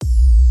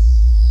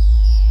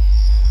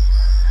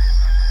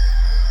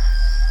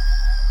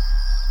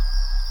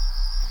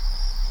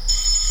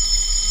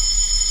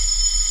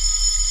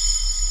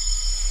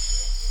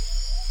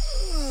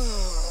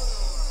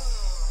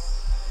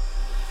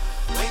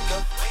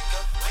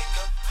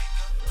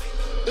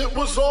it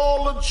was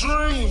all a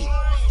dream.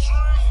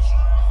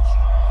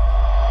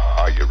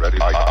 Are you ready?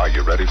 Are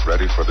you ready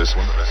for this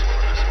one?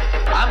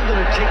 I'm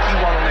gonna take you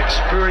on an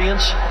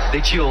experience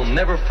that you'll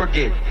never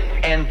forget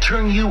and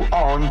turn you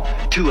on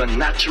to a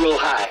natural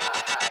high.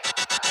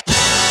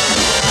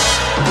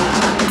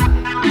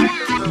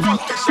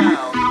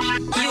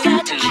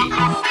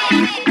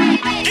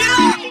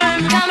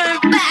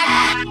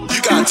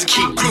 You got to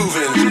keep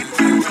grooving.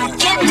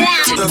 Get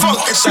down to the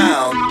funky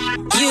sound.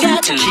 You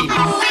got to keep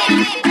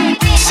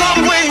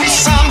some way,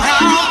 somehow.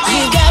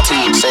 You got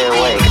to stay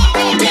awake.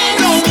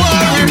 Don't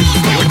worry,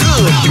 you're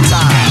good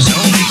times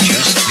only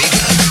just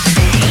begun.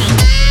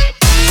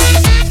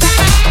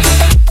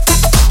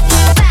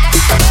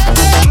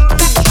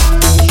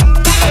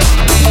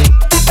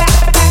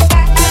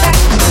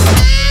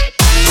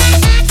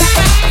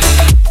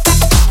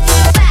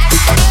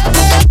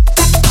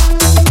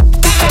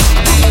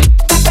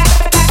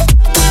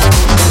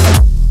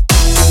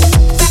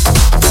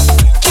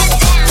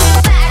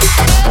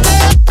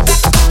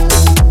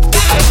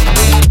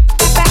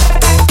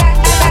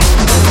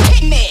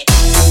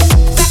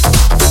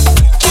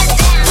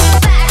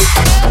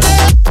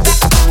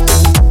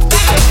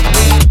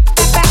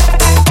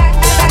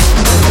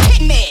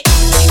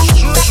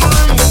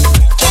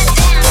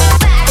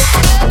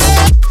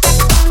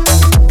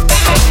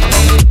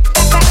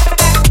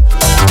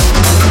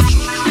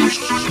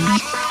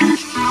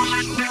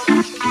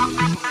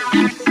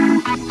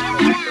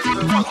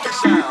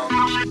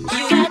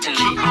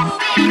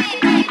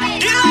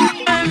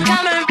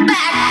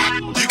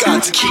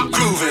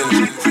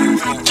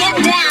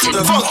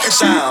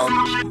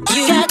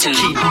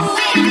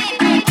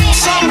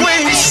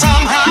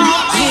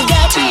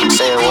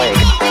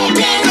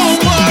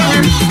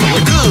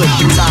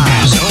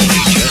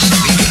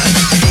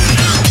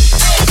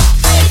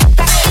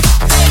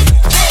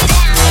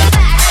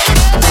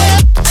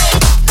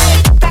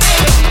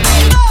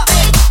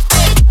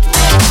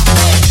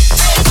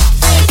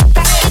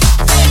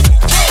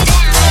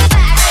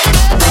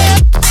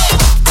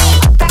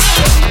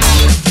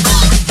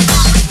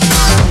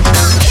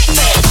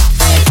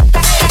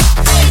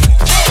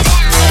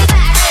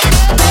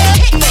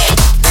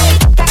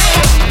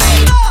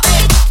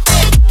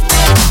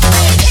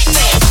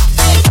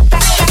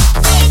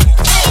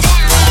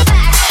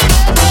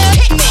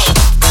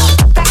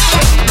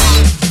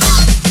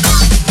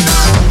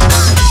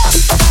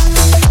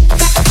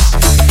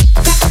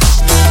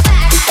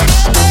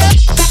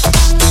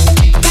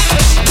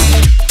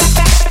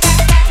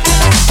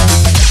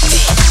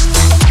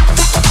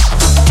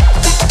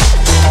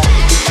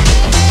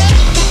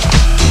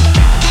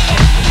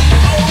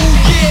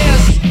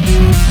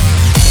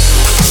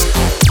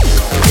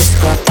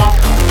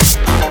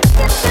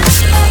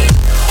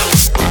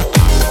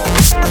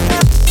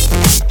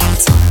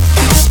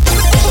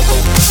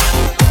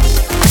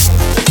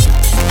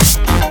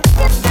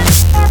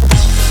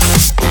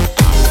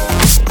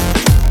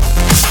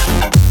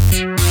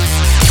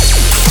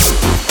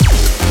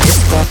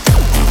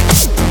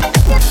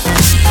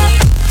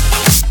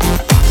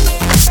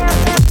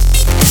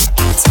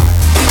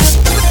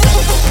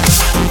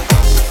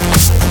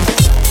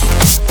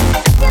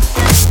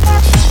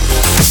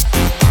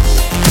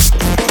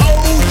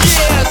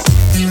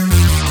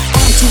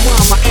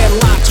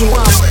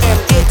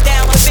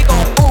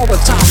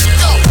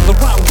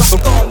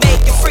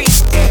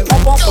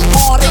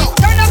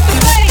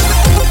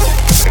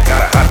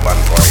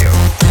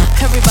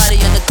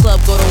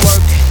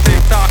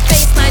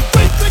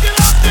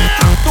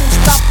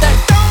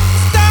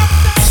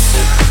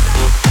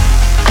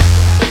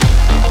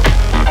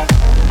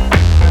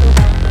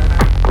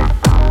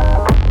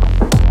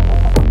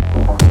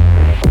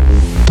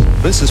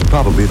 This is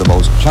probably the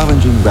most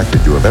challenging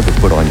record you have ever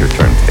put on your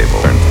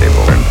turntable.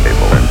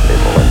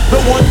 No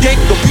one yank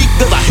the beat,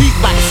 cause I heat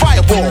like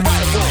fireball.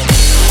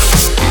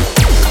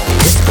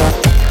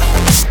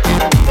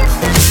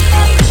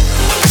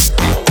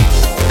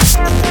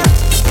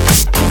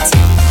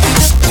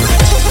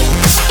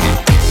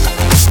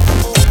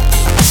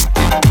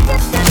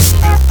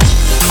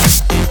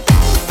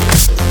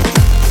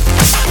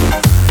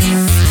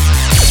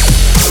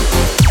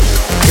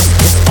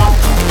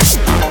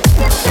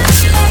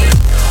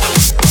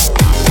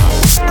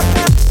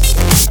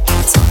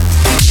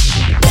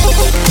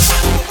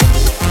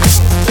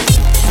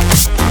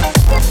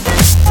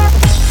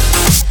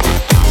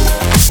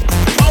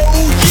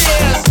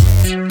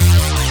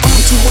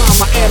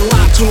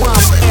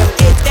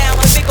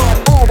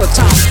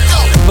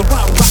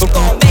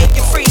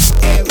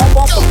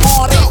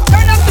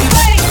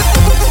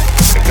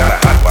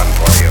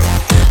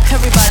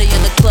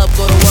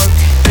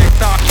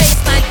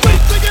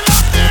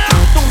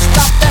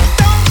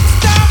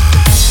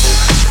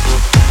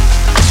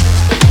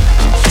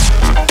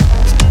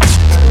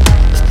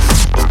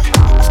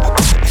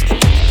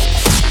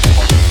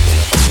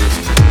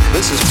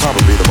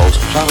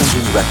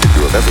 Challenging record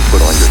you have ever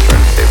put on your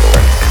turntable.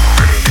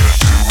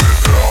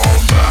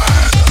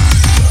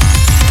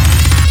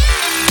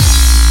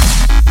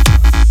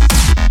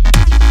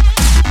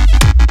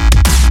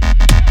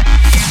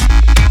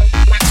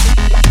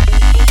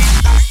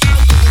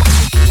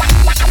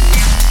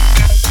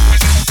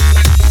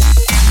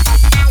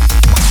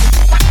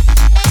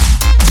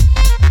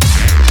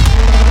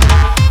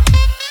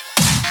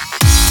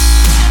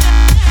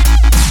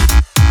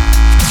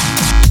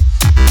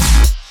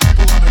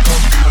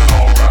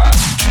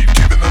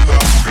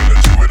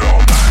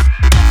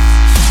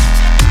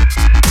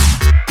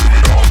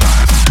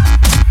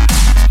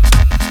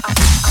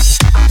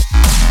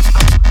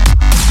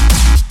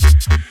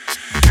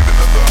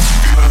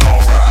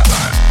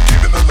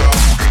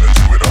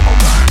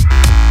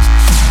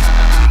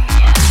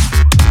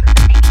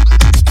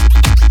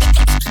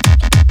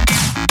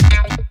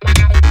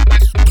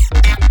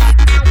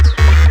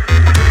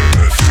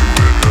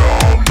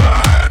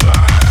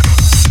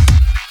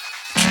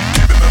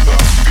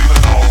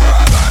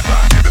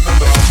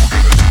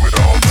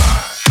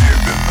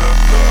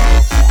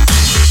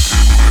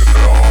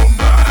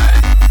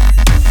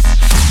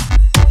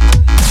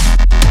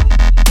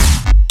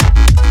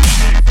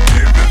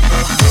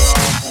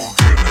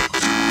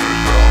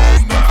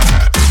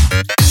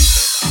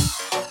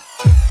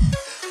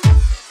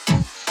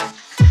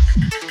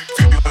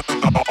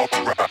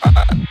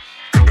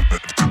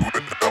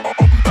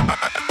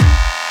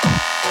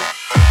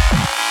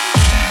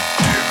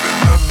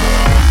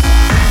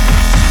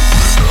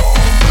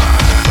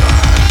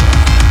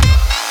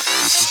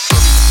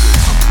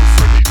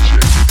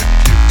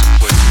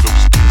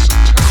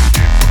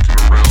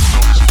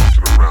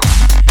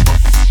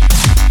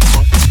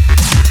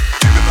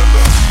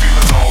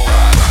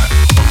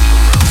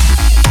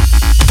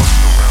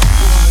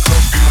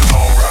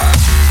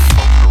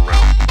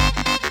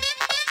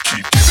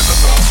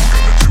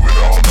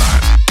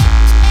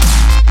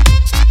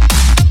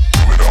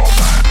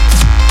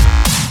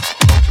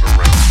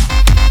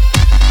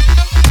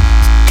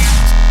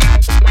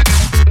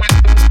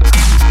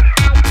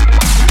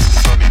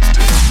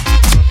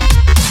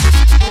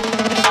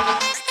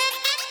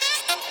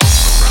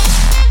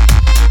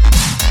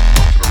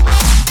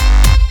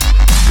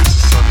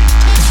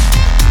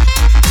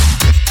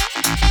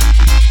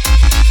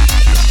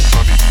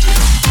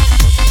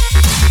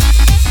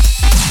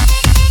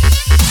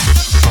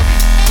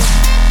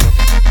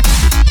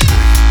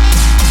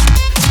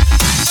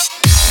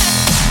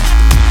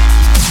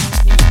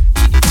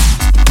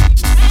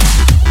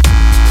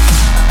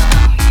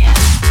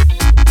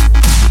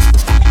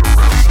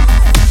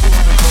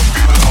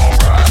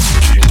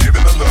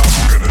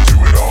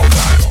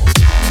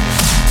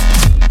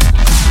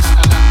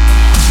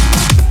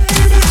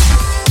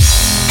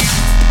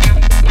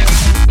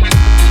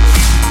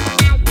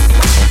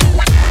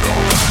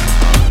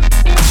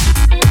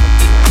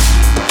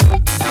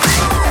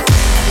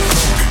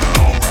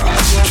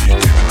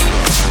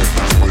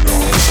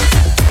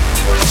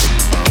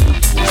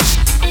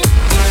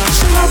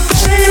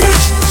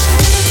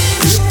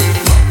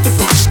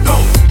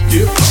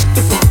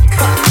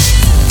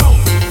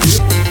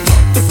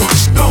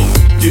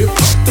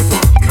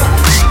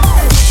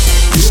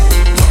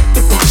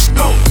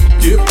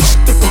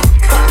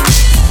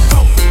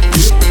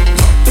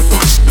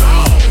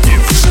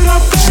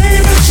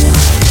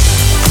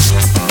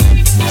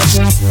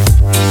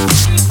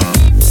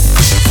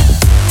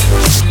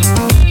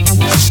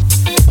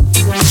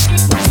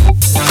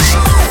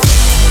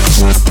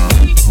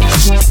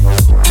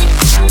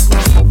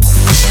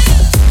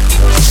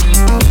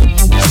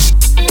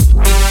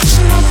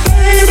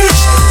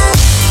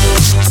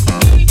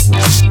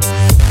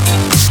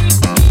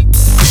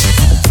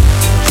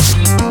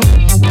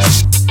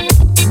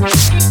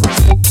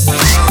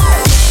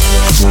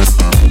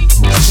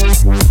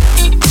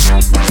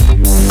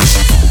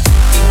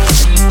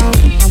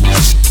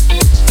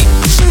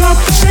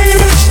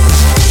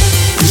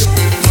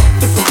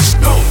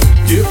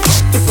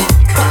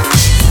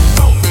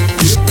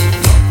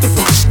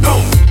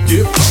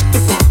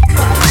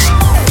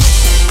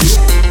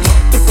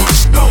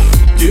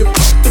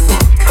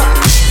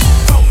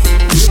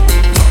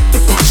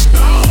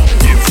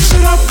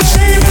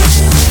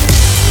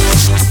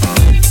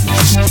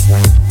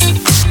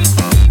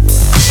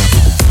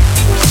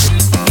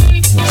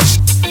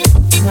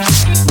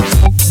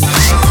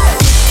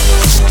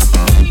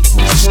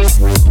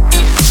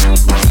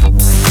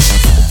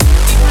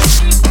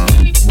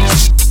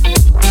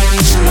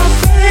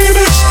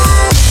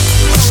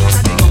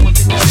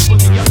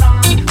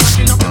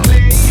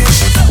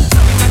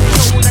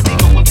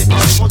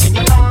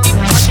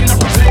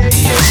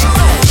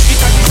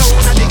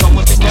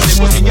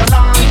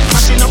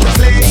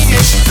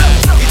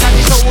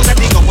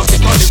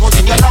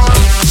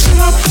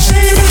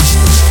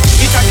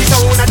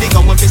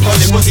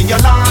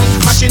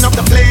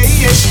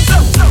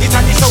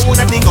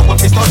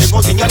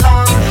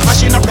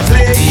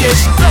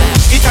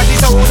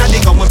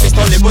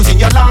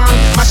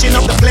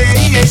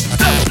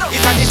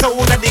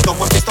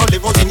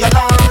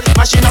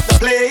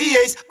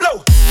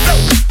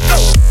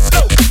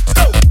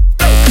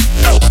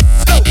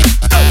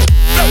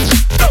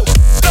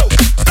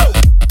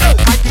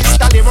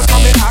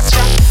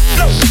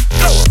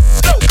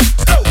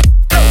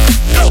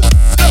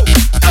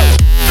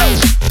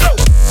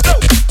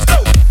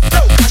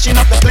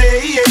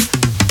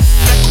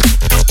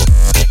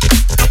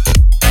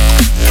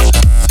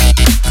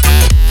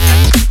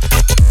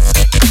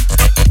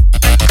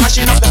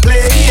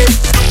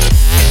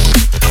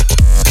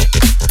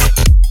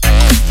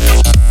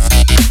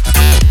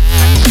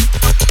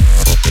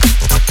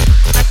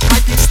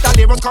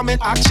 come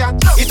in action.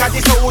 It had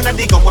the sound of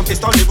the gun when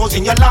pistol goes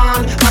in your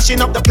lawn,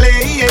 mashing up the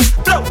place.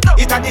 Blow.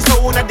 It had the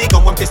sound of the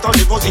gun when pistol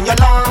goes in your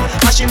lawn,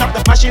 mashing up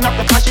the, mashing up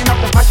the, mashing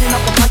up the, mashing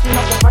up the, mashing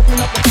up the,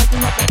 mashing up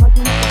the,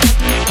 mashing up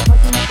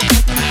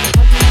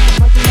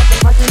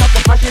the, mashing up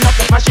the, mashing up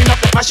the, mashing up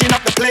the, mashing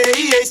up the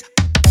place.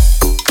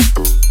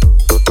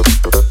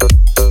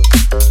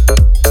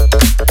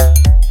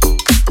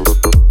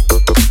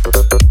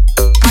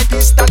 My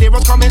pistol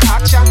heroes come in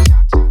action.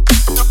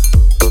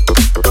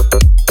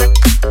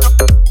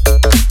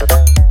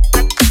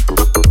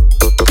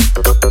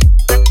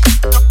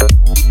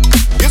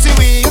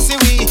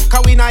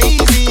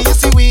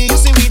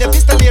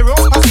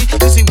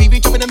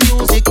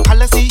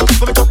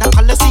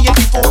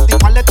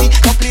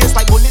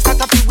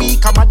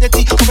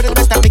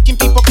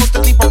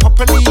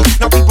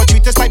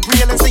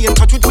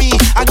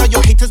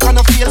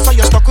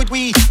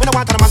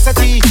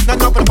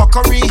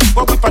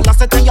 But with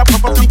velocity, I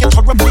probably get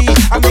horribly.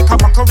 I make a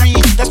mockery,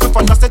 that's with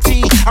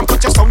velocity. I'm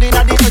put your sound in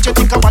at the edge, you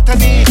think of what I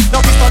need.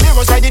 Now pistol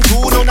heroes riding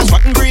through, known as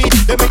rotten breed.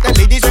 They make the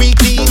ladies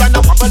weakly and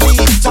not wobbly.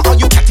 So all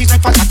you catties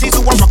with fatties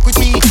who want rock with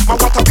me, my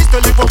water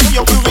pistol live up to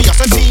your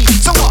curiosity.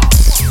 So what?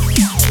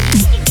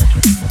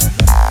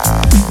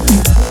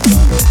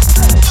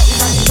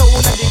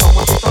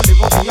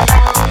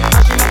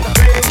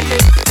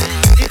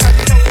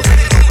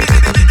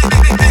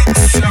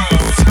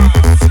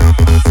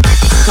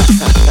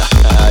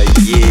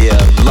 Yeah,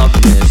 love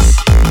this.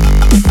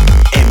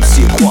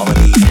 MC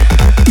quality.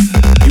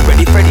 You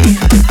ready, Freddy?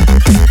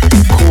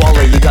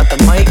 Koala, you got the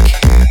mic?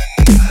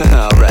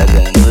 Alright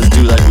then, let's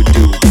do like we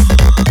do.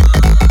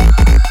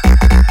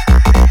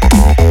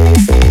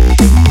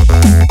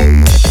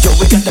 Yo,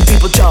 we got the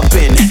people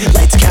jumping.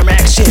 Lights, camera,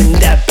 action.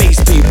 That bass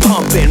be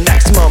pumping.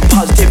 Maximum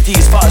positivity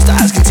as far as the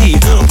eyes can see.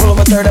 Roll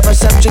my third of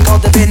perception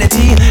called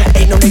divinity.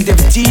 Ain't no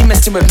negativity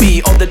messing with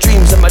me. All the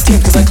dreams of my team,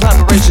 cause like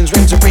collaborations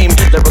reign supreme.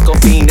 Lyrical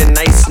fiend and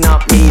nice,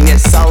 not mean.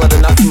 It's solid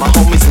enough for my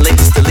homies and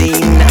ladies to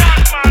lean.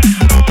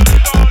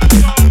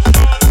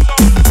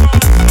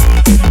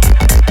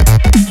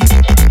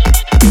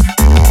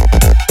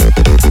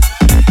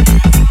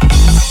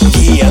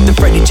 Yeah, the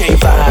Freddie J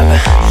vibe.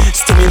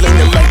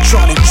 Stimulating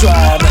electronic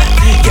drive.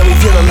 Yeah, we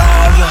feel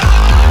alive.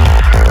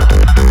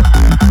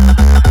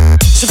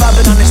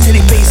 Surviving on a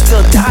steady bass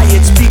filled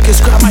diet.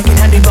 Speakers, crowd, mic and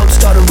handy boats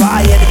start a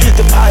riot.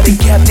 The pilot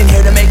captain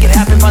here to make it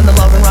happen. Find the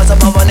love and rise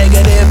above our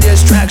negative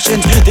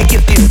distractions. The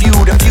gifted view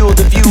to fuel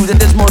the view that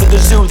there's more to the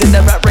zoo than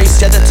the rat race.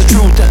 Yeah, that's the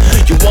truth.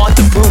 You want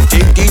the proof?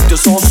 Dig deep to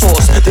soul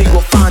source. Then you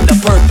will find the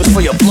purpose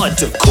for your blood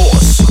to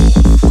course.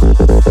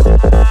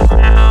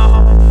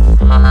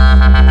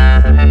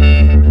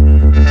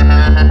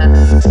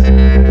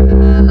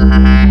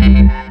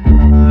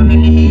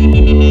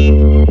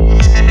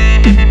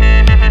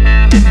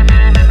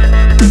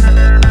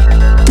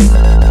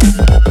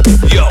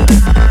 Yo,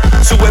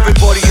 so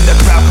everybody in the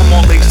crowd, come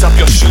on, lace up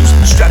your shoes.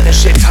 Strap that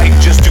shit tight,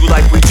 just do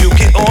like we do.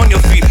 Get on your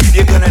feet,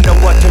 you're gonna know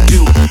what to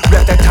do.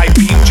 Rap that tight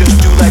beat, just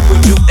do like we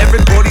do.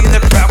 Everybody in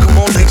the crowd, come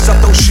on, lace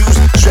up those shoes.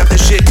 Strap that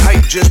shit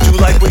tight, just do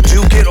like we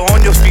do. Get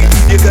on your feet,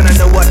 you're gonna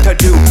know what to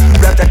do.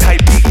 Rap that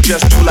tight beat,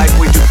 just do like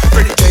we do.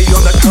 Pretty J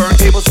on the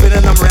turntable,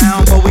 spinning them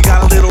round. But we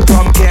got a little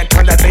problem, can't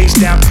turn that bass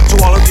down. So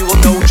all of you will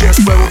know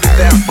just where we'll be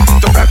found.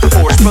 Don't rap the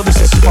force, brothers,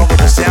 sisters, follow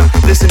the sound.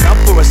 Listen up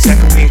for a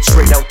second, we ain't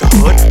straight out the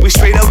hood. We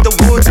straight out the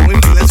woods and we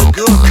feeling so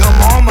good. Come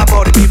on, my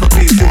body people,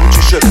 please do what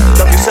you should.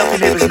 Love yourself, your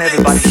neighbors, and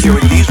everybody here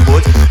in these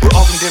woods. We're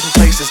all from different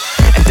places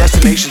and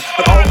destinations,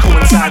 but all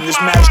coincide in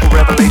this magical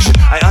revelation.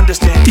 I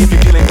understand if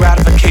you're feeling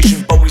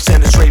gratification, but we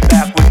send it straight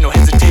back with no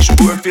hesitation.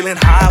 We're feeling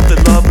high off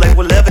the love like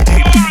we're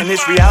levitating. In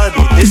this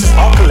reality, this is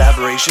all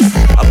collaboration.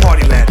 A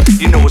party land,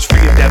 you know it's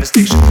free of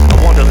devastation. A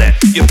wonderland,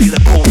 you feel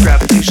it cold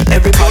gravitation.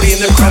 Everybody in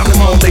the crowd,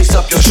 come on, lace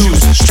up your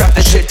shoes. Strap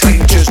that shit tight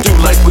and just do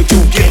like we do.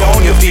 Get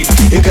on your feet,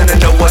 you're gonna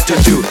know what to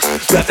do.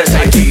 Rap that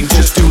tight beat,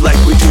 just do like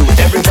we do.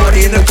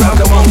 Everybody in the crowd,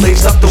 come on,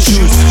 lace up those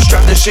shoes.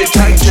 Strap that shit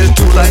tight, just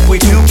do like we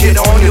do. Get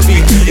on your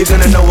feet, you're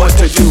gonna know what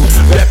to do.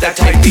 Rap that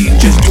tight beat,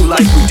 just do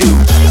like we do.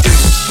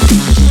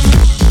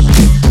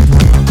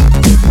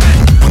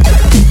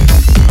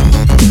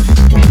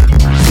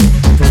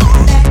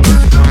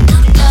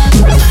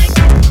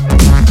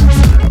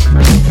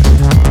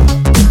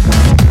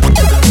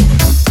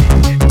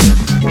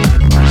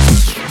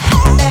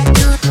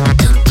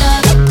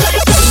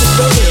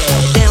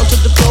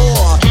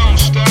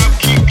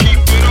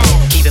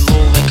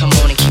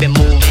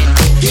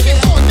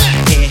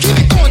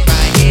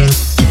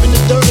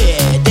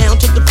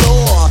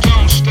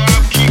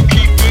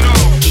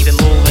 Keep it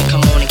moving,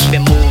 come on and keep it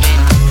moving.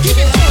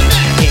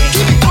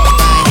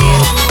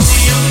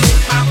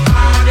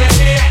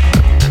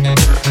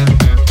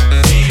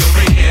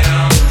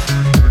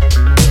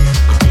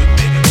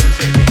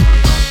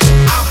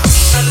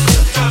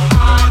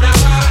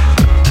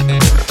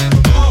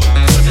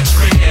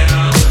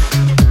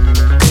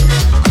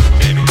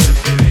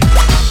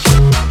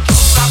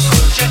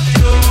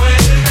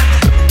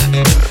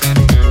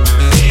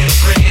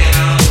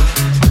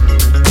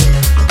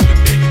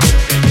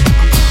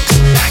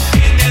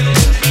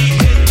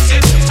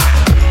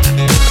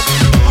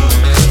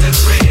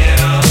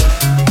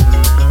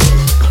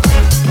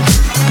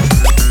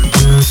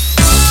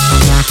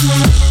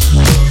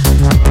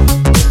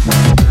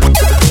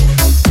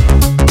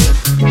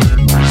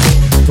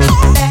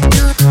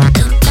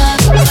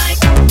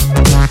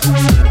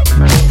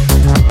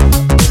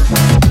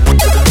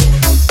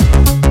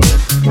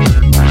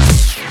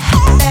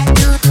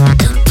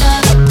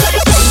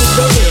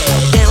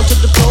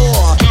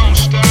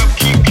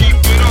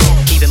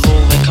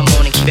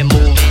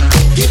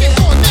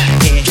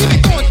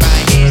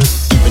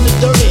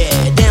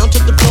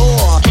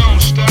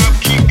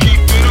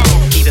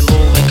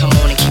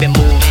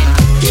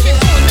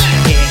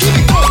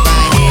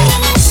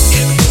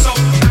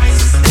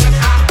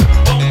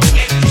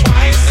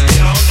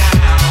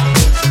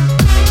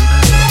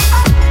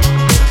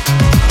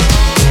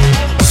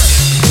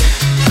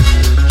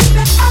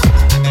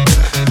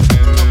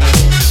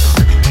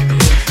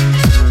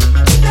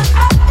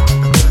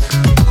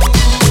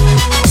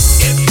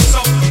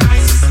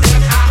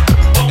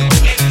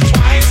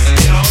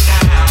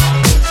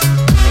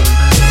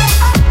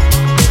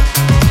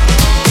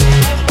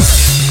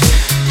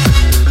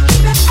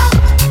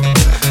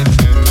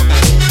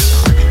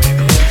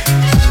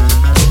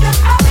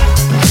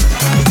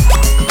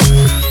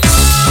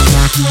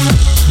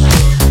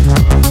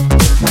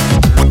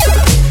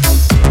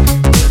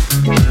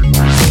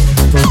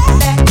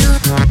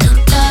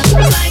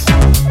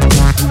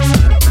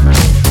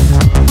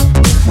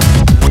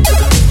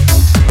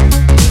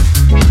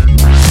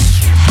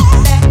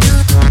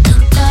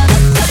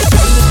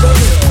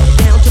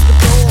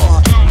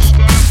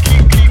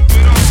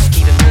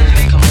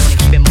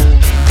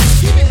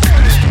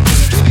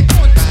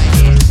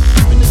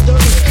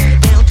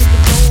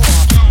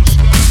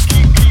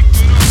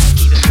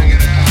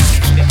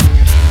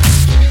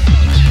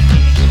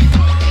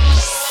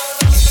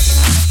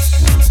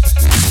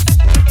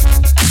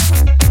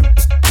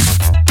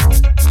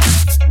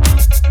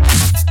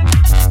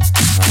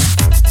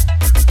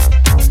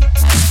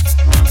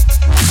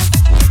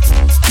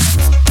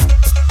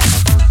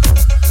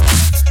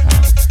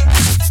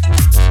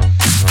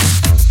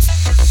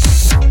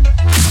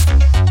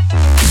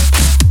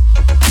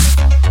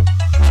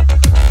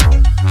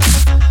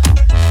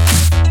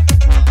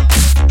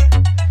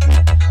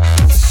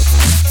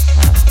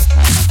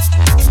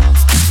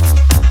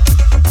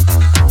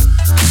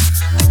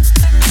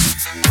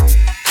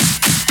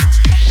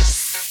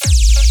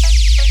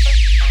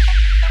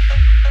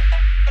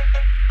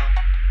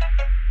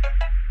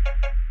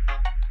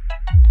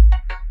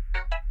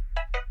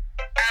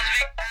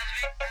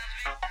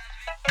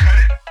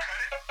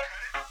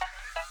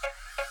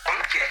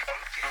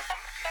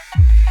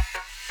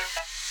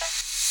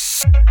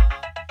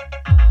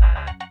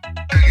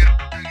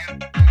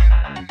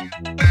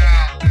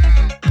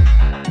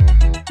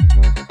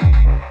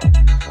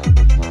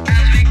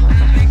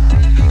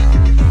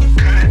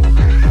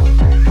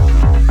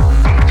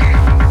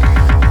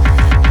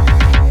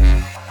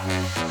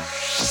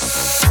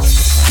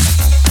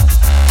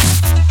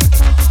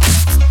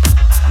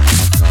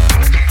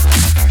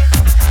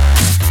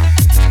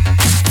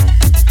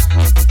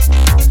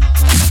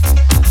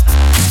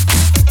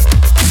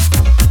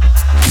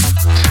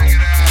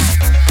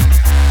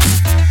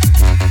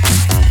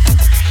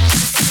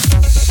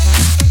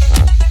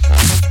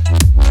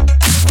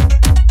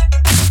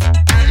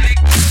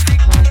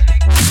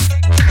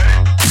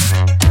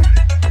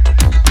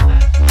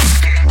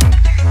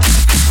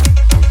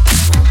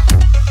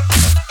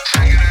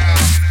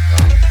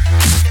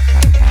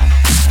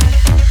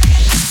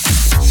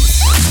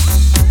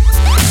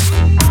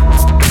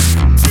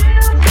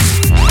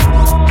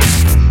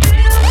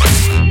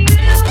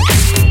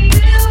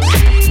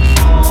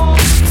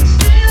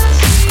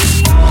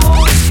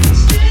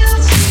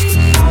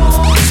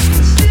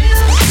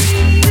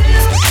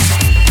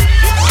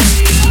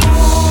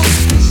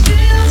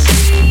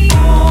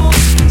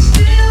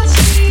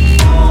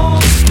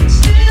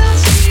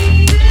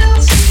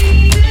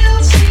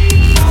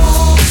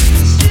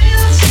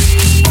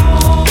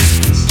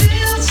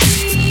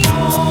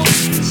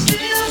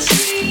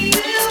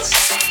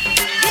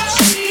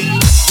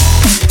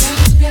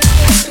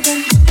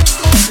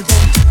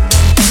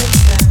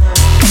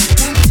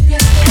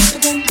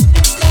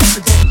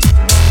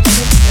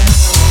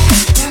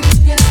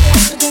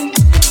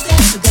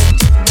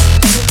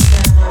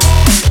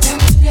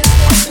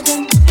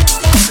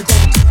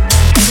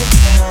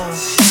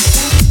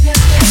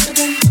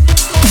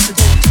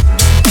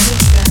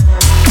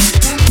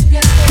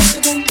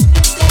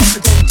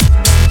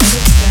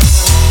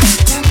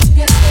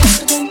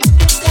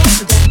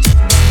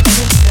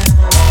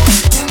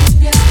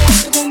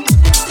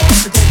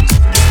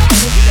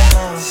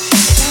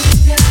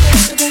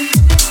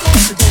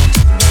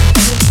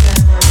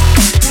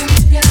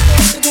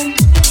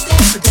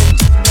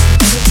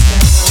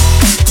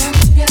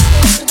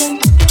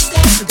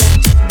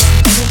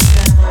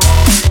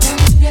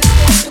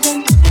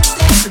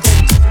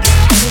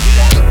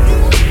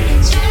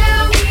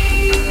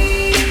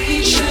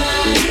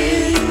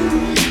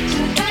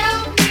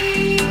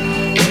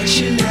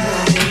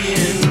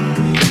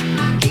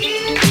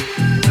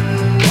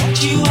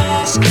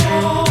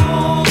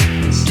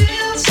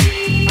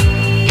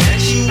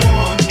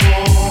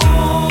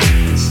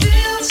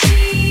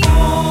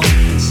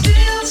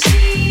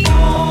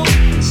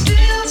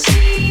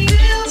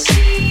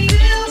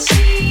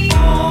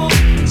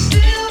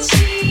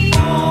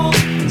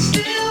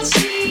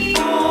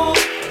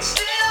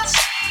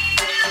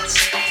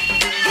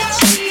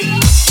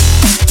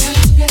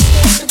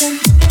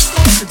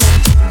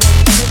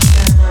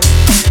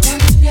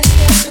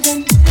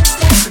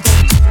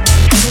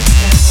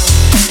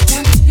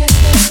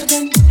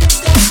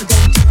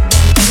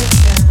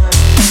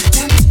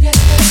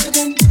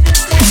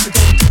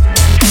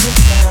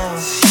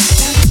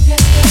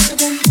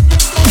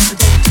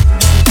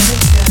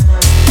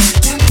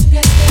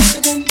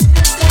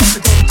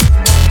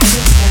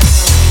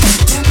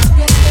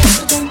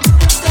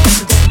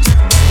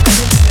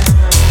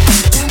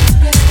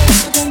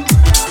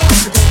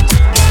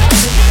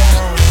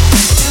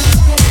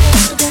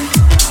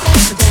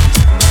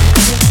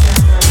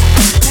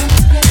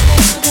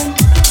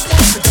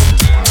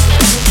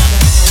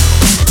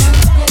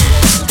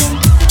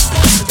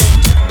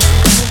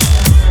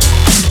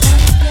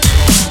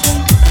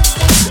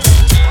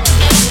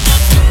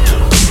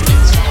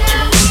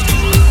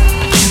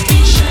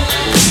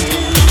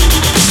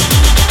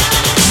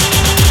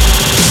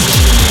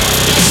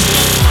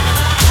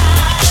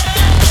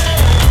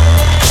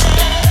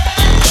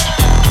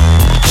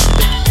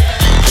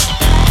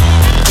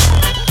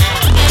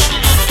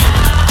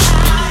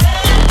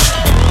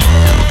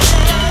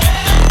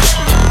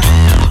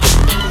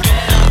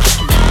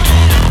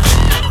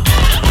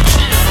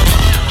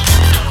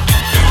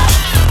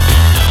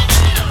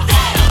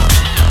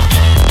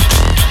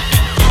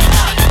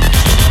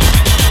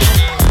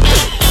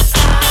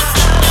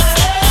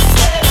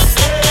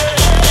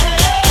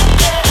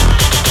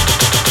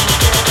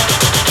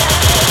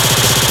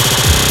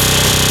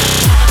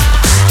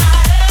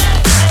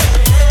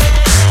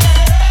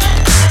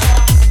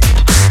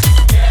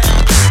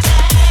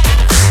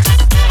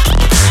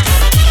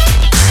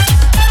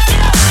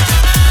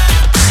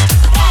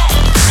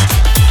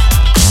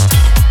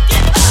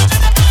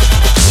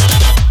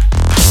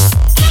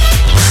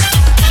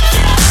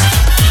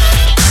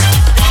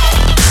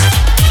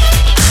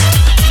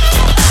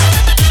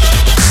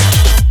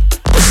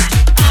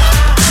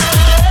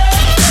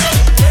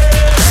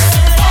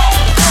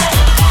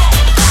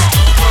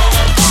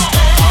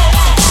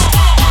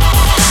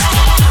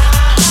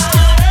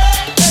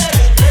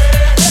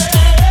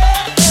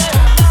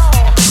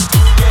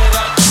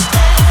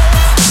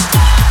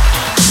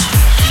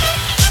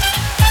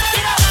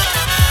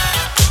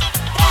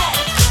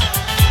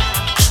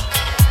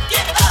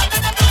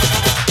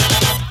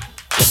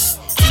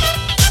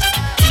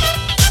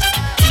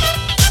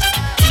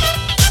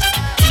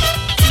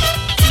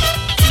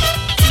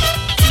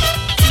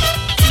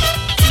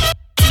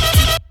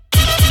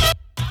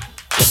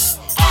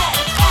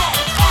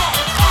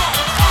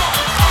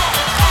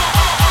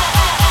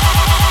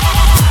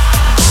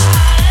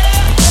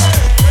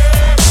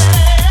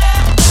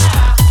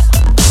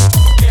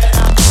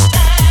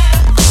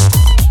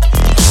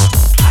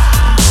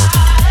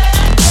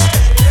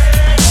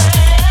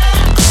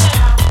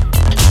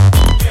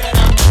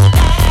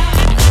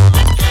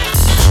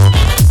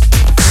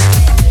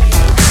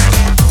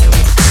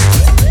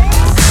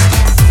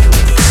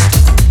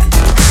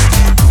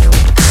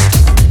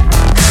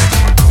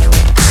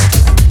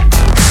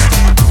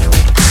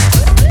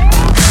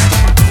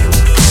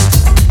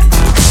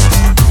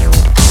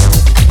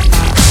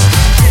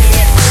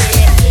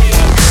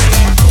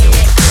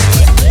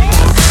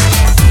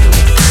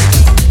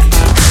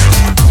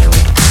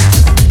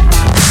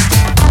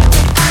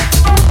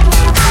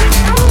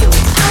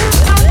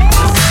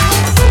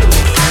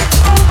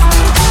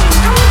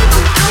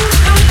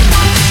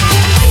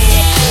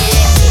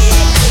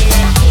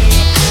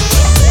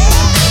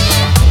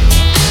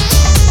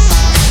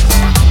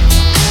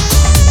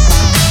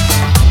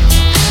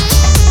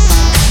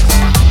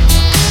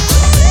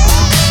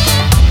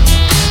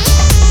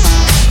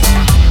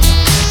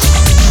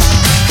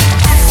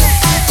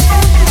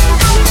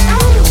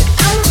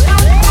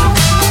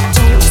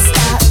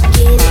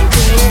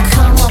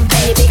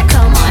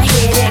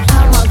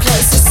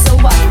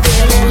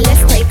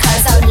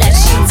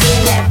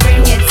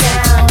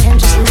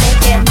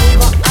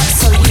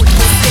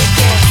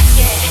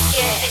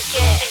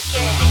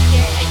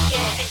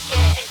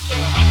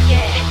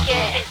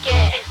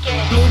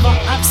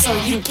 so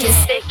you can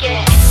stick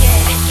it.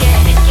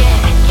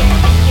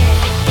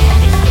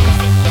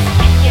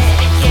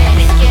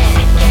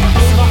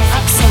 Move on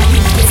up so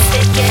you can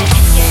stick it.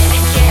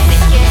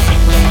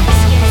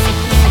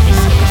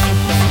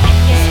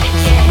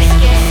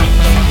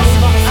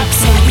 Move on up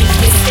so you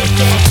can stick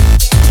it.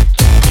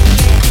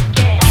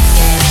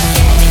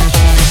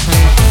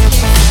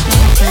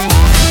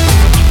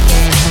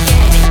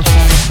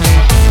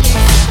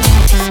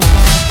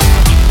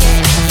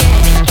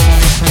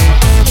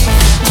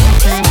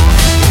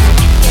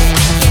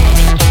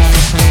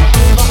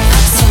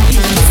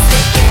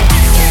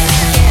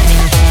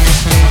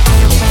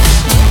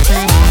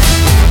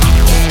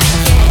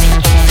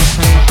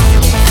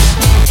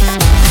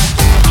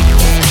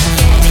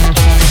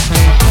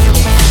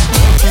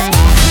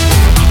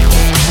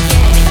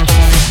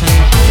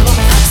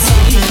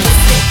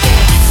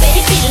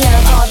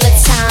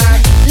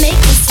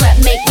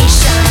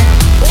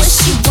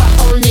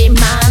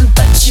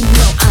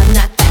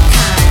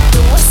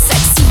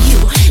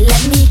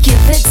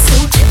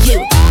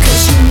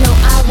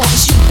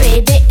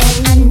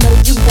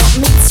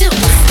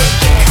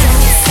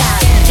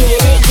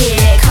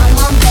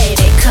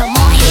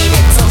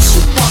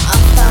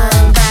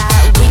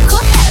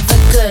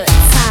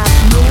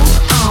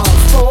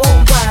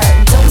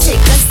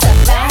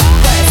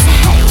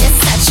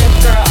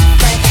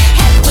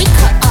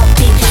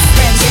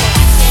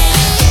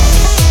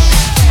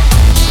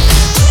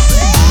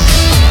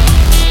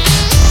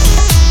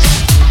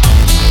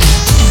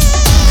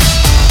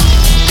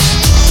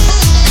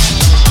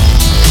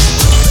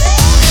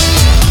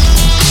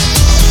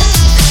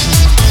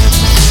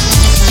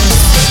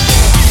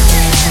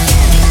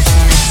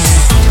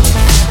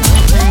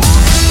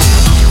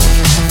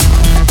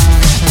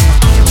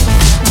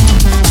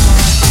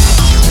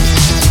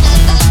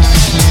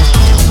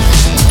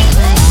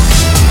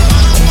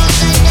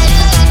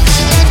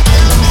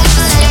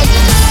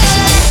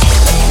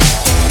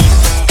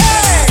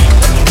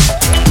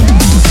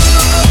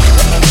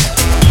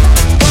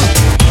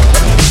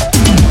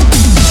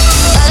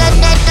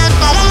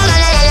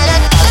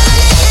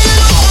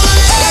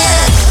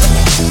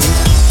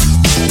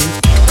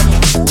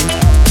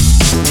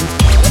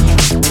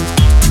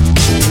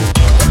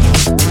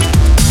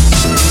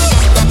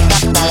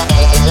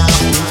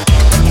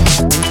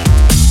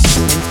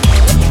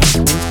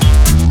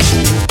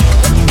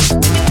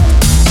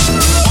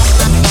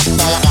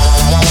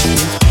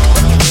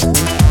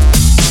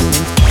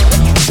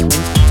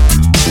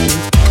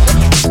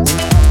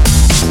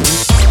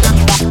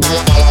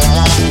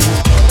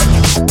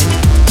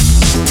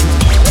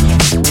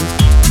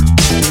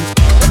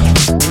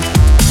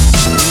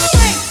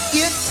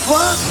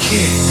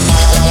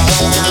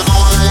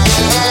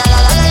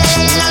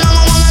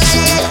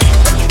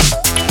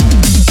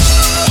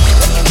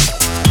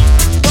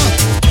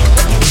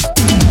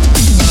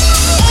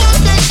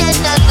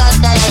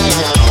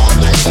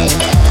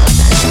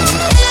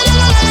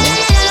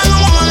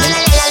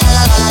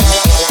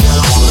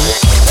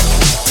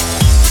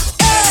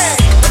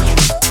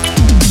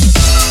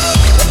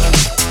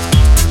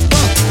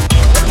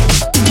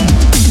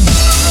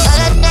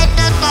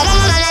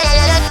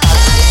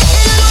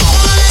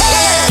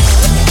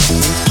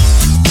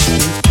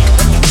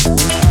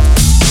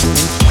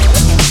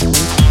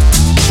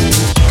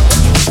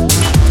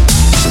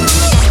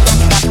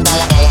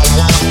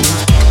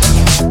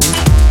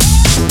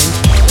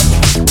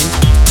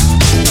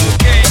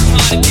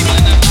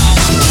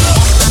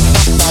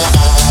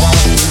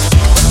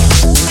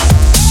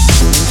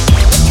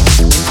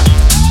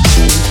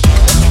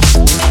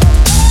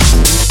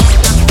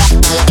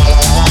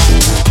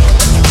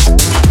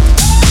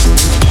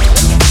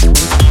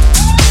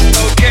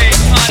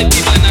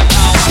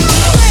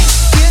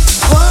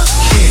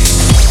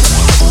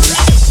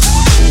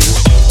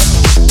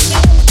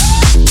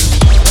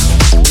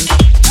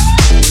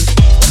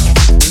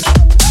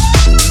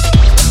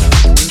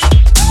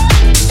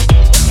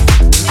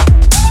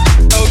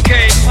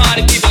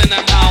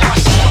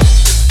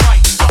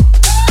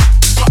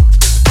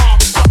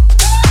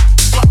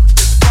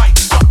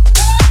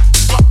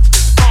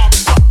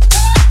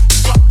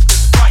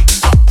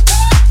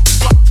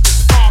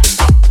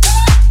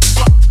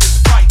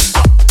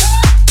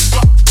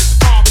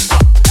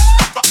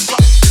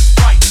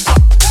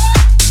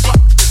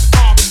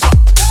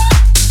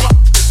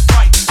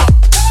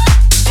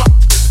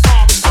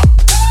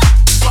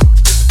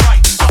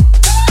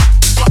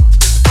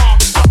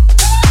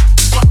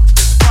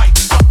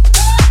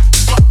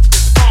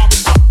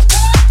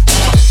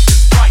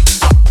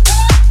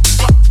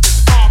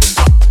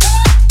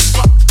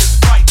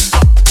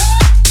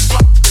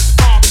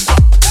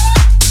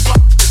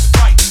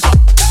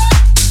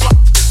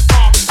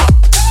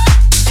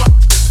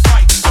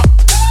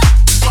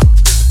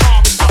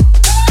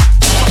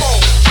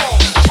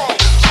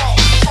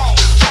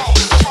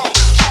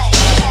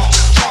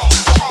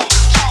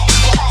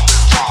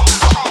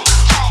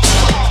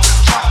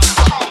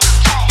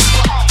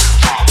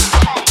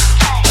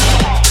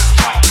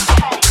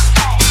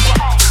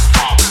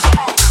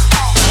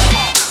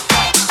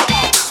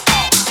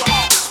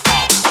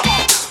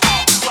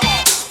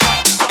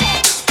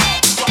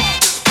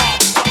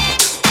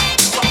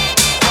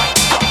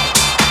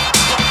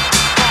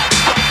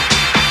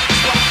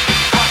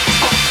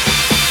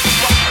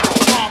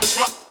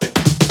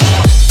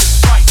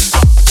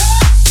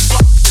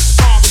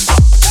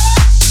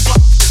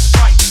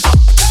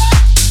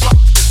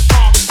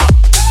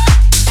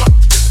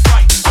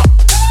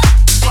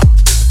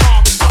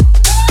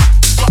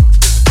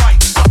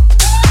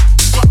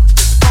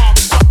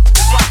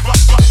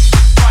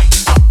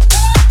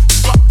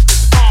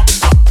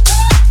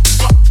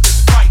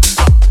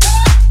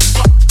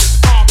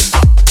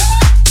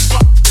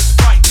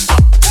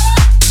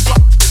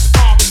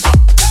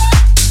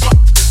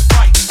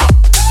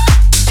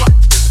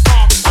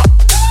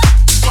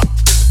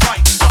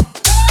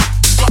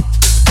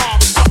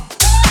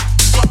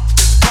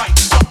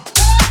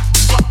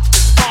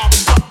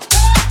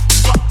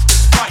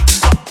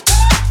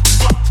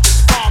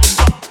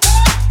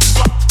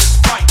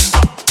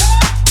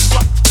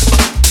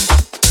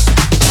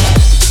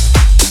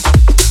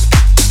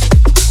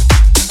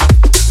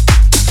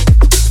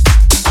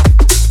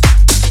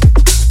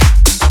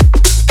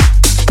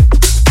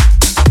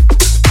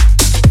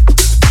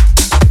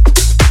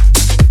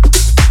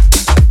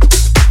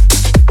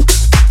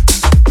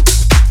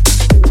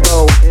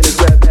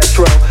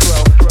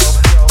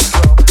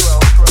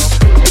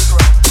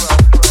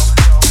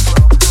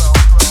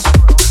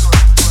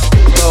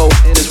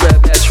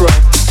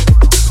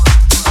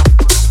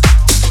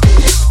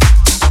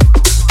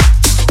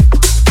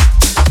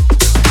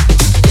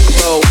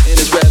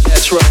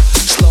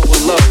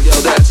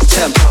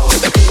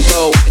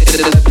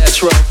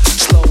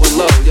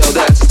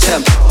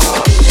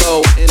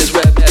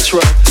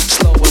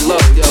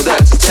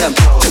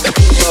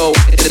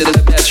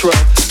 metro,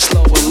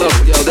 slow and low,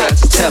 yo,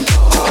 that's a tempo.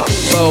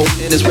 Bo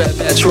in his red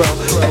metro.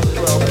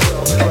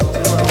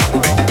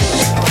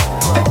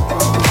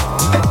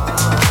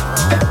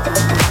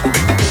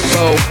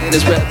 Bo in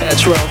his red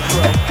metro.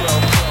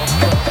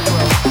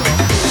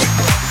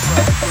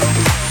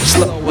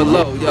 Slow and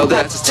low, yo,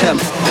 that's a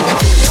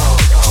tempo.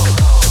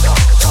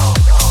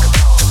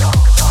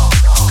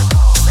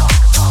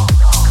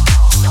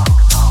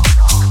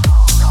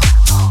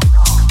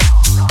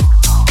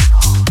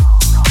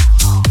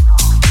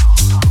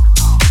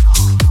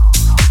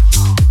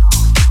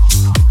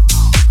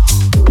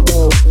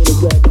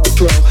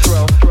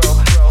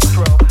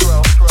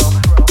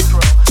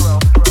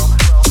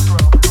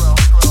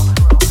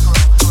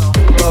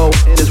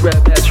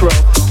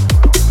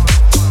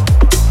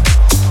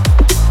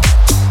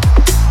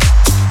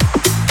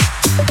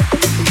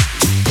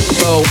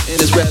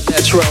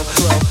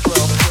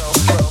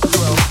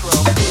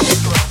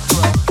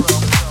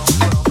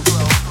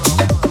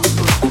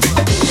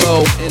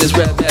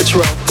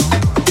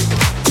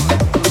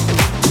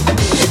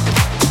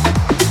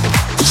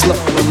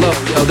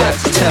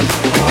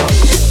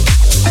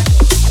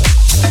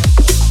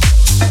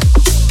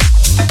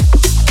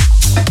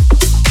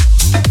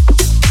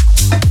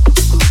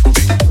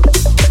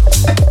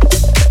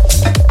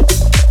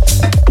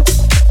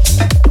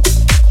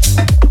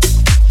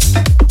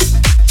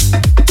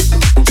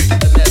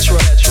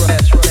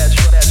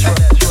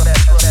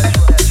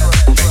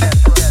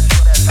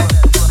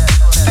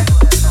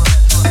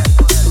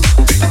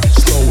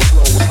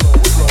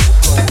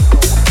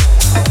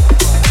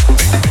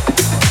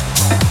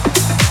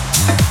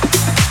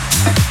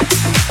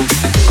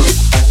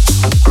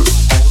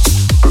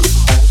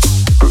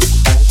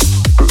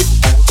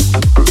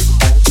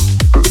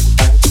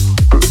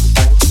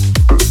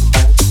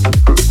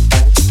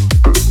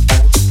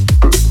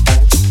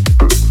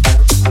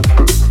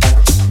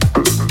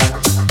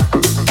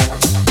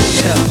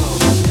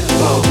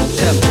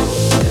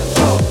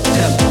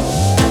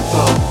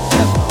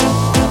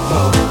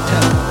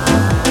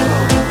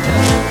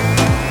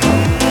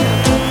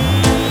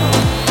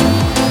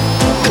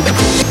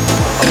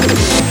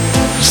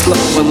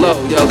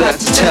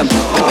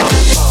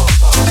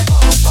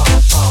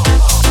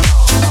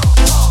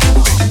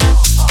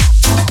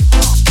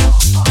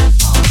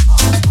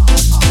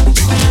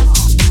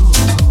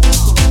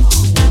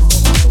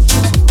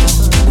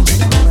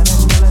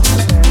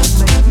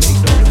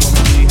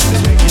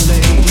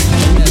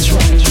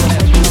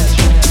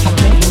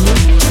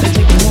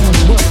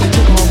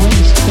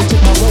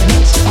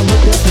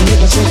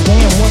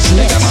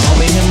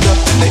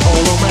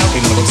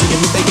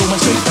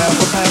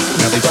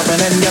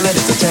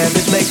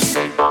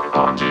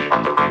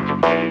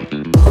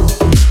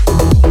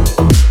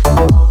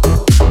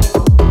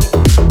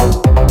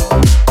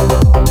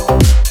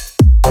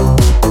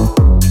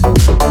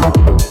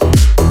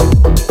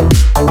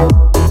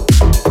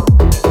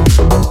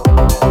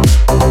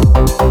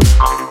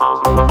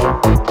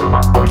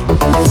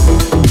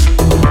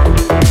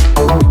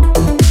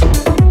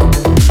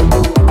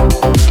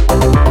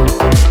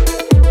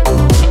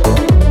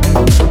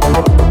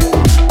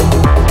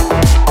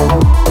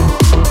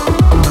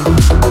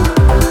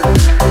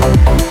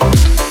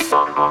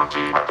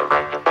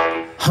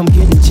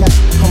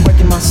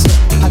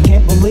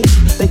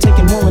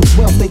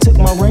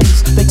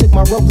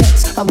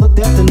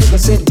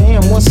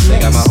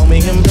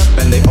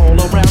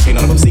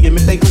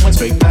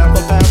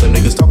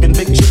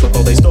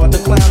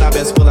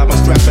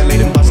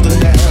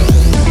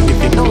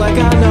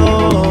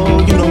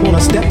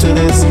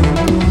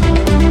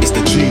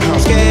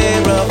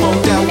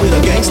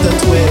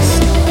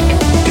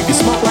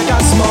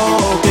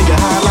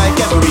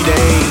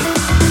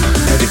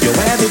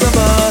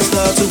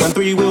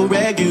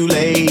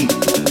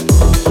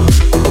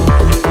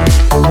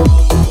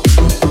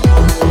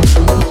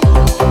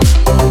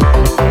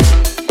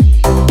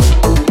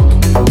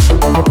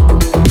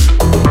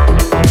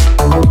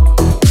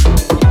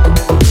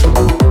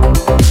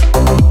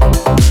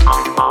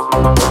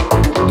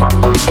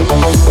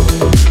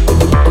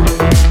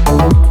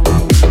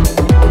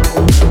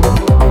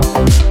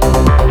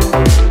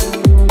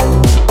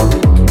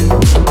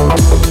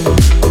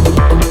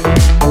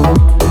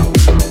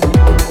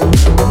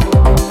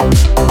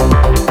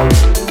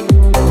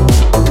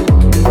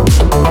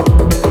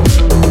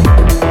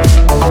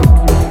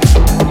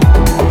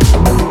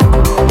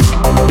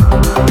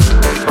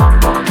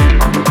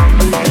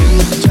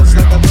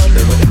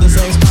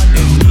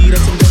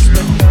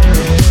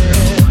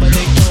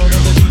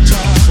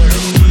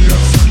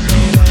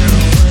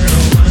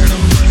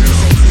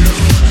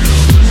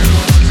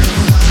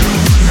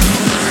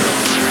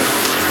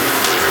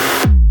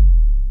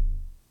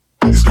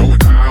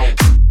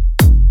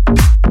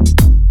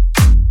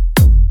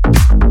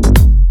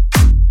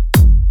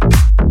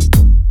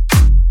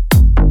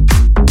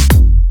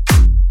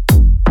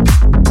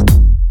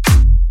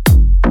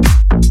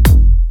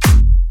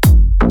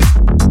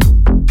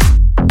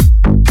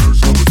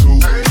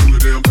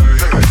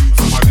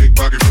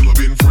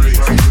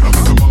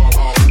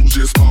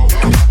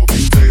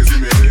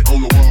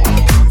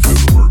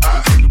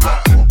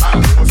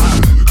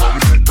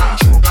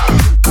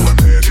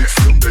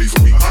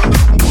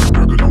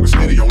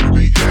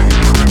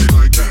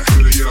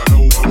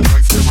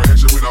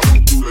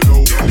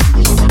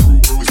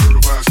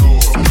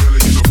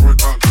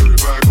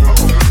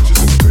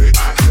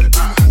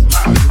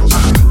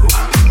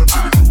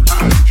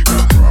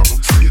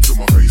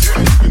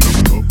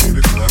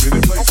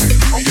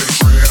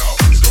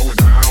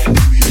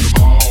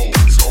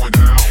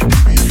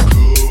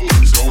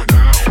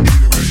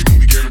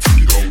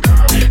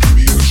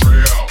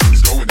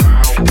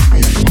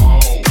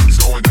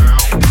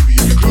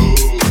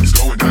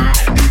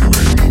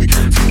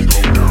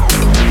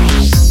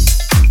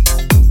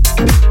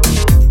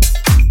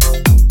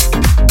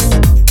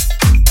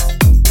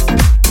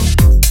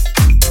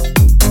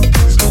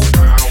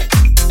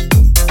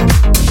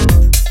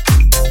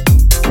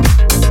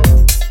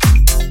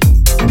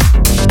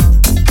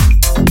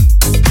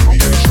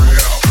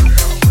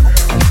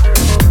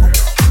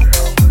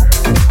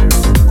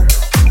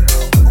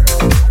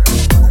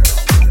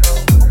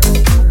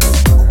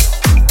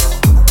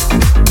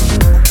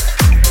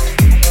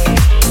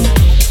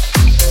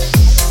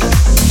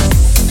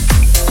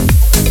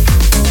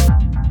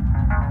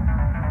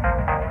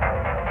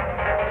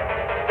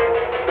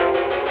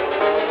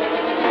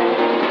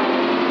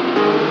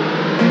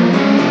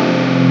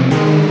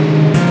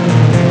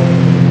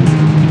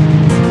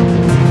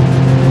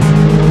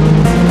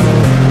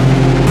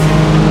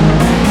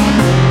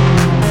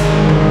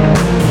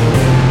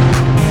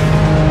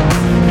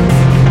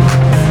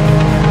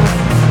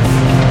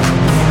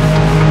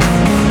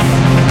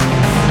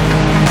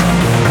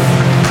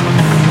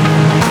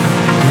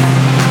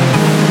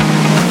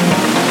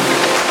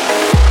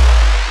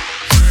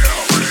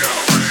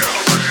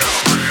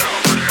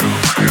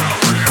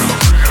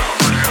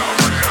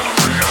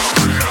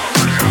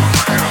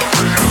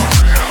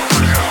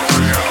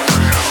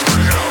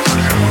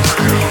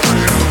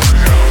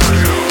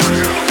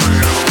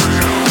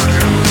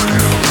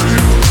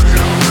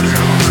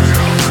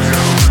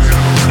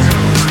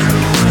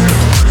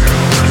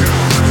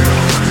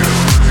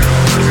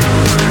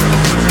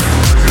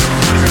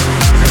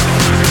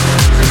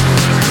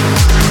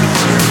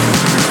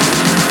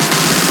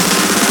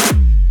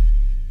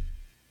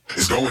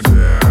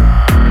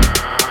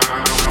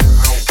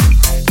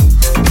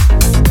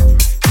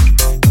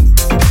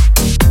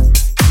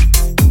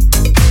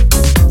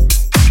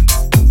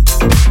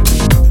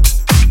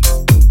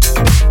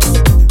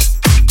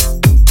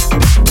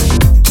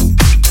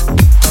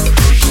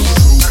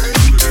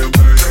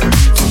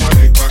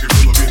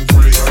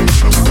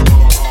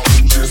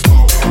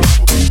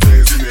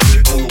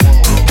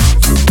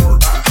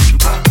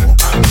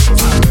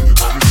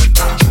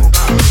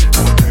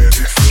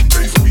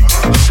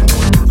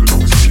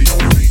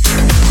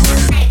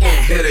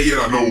 Yeah,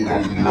 I know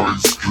I'm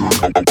nice.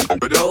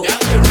 But don't.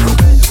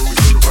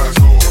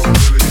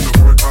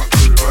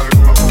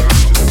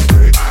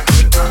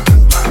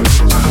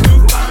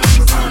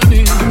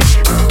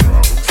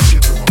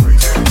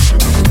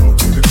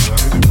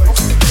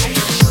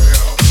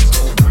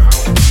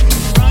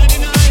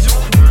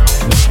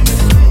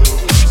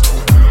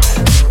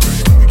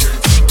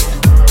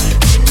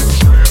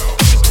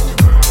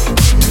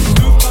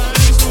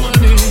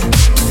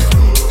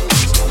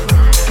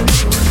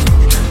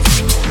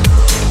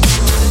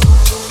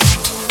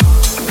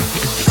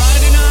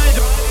 Friday night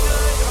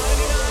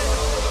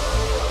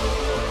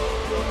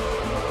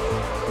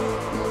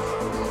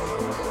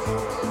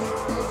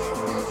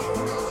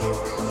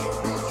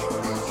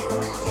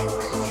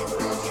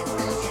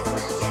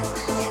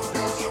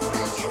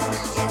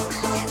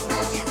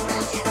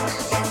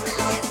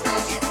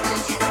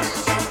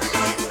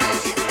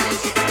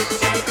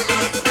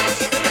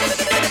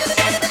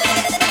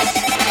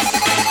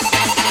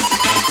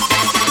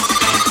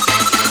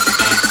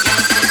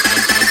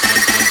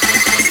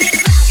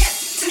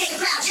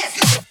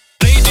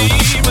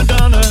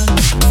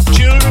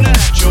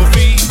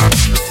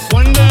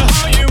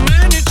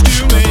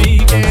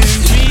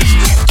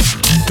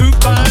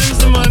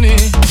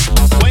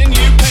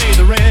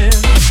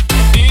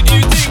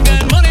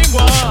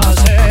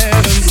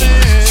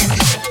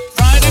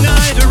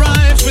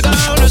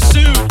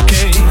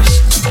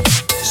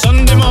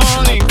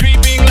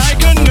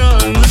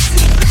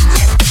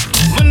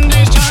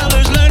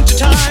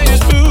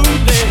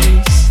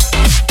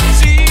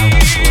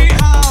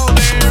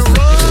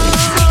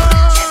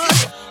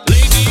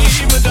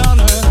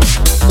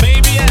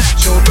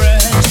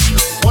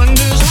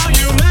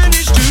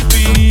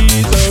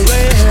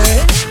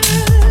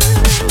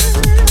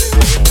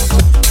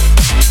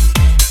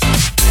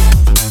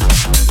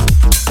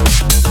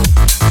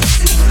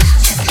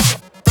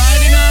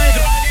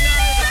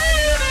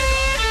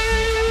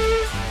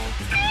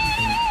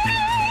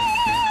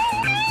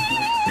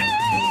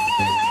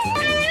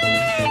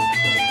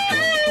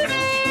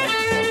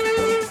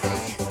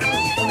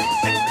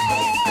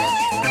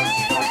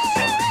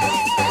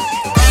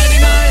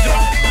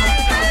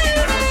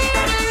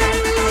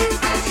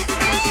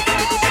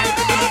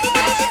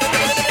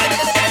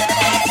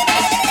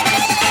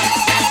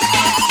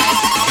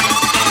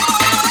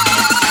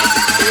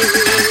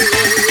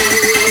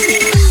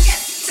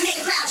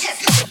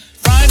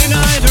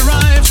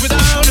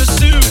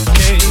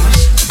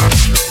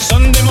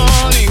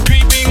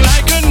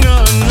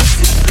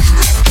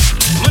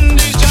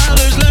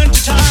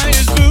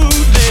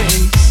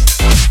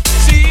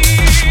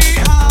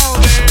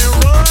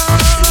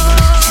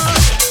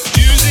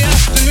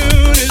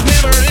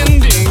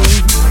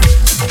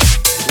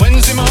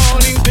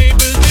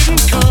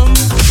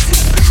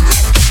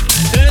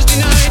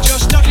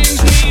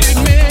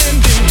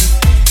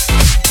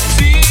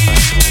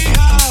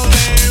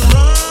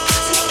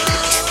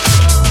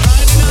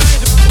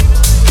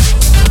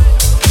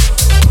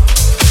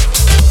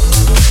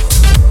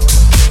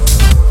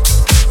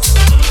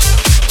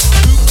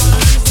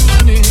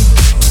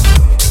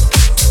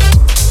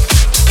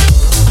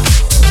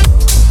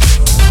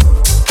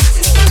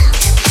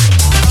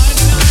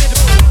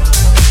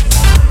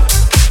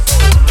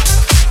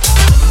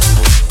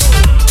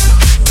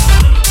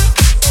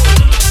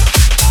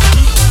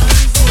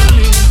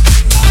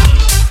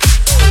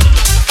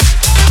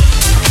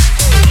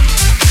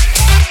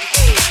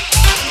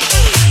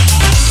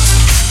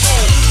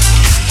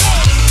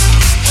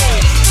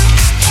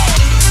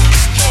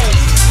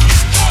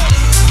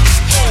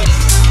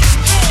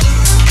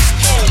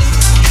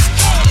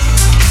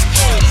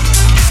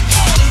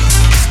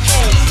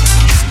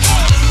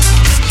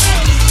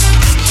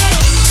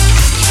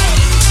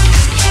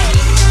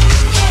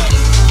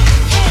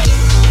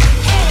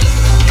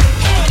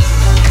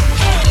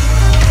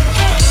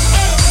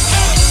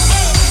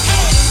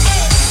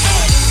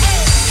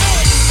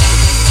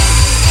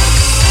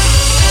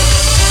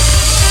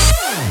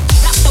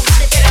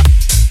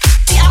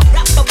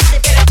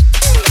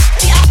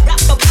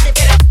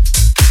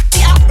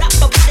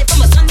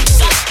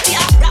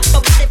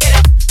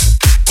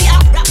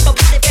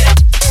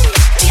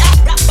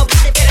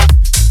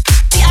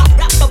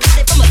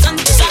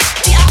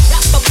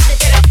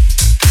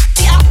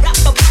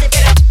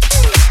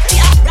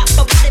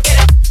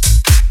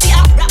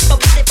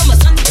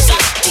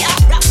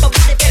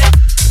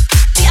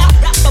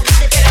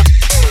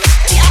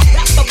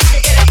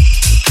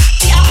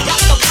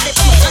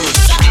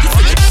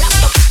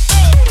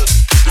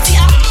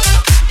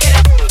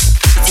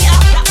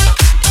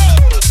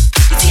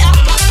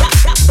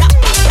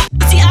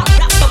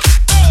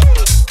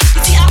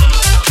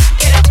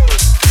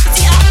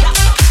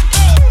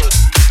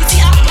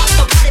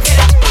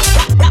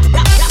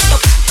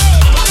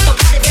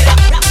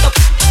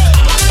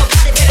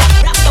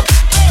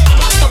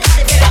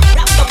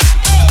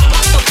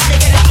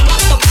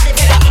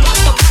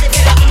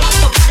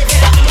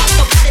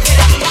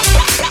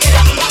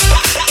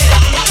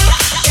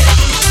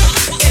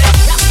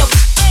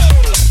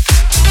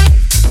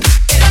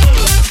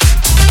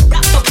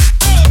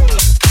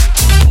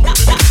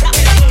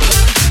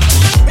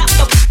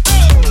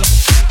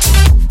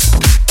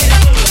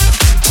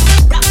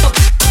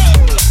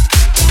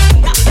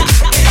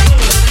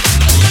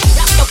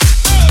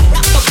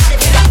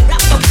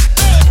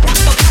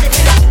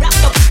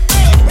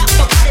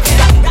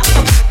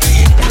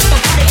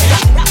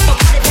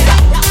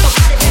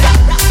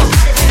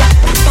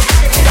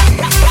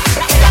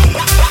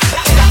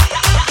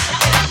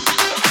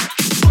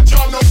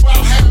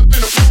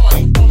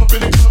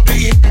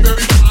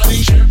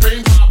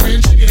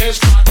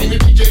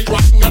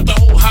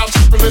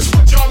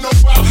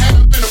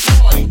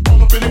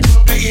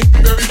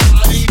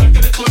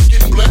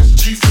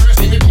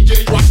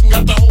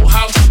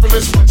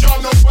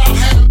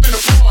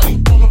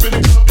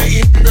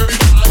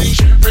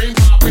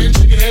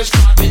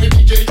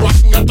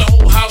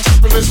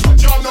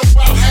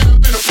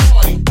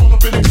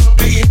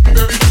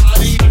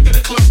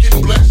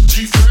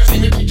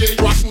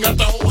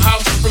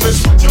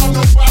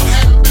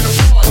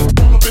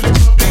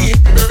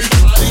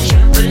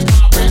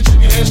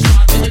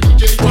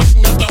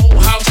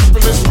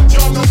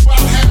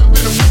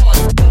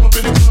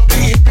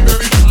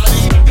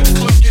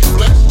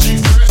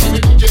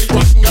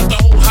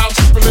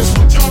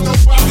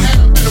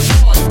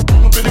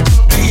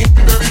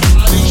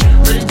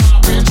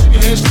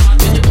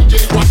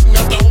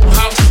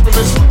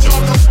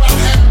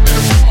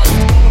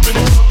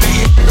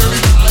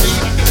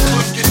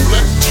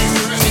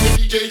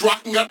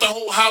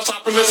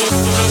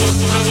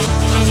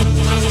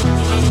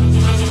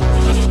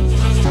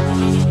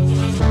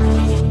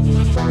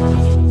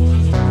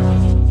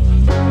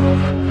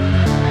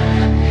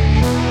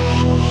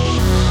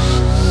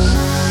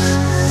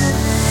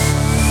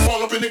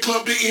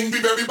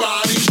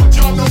everybody. What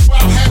y'all know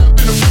about having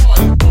a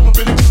party? Roll up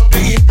in the club,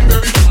 they hit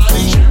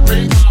everybody.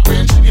 Champagne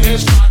poppin', chicken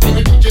heads rockin',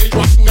 the DJ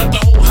rockin', got the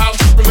whole house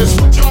trippin'.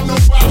 What y'all know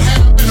about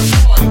having a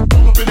party?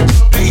 Roll up in the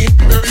club, they hit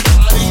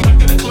everybody.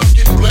 In the club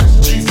getting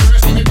blessed,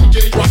 G-Fresh, the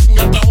DJ rockin',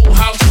 got the whole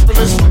house trippin'.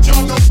 What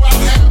y'all know about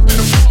having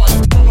a party?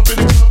 Roll up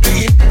in the club,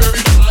 they hit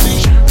everybody.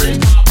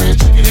 Champagne poppin',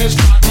 chicken heads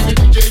rockin', the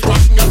DJ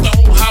rockin', got the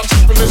whole house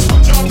trippin'.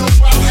 What y'all know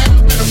about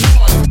having a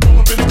party?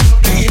 Roll up in the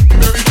club, they hit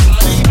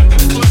everybody. In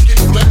the club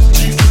getting blessed,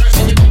 G-Fresh,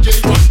 the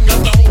DJ rockin',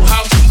 got the whole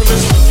house trippin'.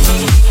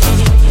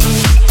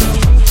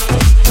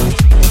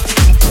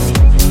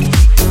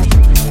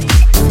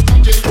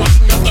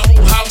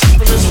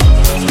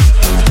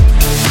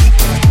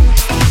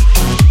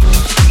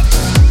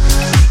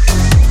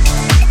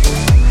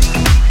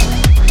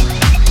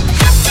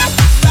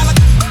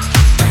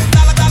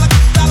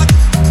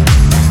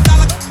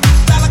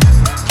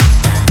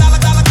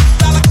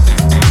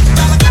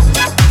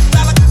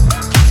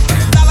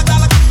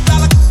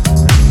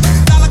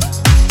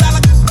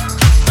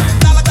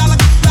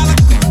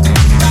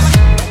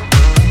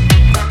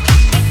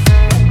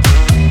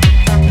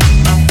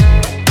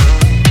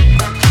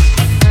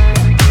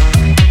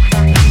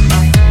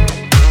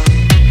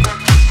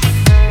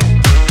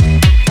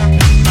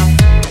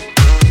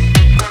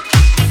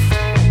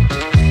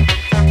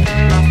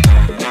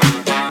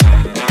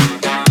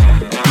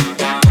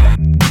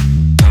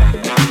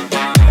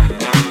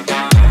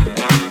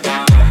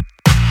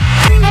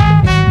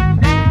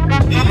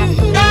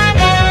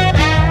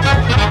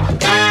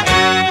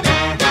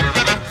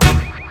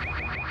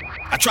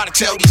 Try to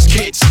tell these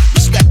kids,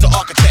 respect the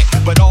architect,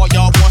 but all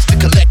y'all wants to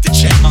collect the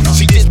check.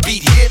 See this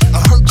beat here,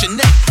 hurt your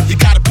neck. You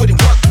gotta put in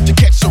work to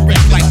catch some wreck.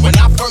 Like when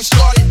I first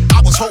started, I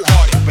was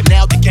wholehearted, but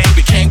now the game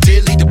became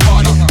dearly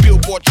departed.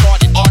 Billboard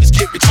charted, artists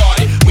get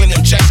retarded. When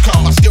them checks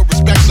come, I still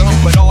respect some,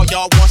 but all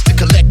y'all wants to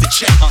collect the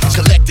check.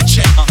 Collect the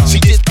check.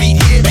 See this beat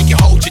here, make you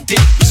hold your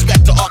dick.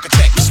 Respect the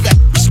architect, respect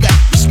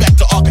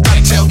the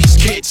architect. Tell these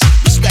kids,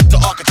 respect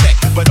the architect,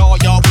 but all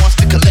y'all wants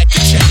to collect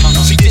the check.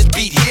 See this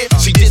beat here,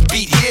 see this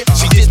beat here,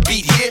 see this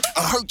beat here,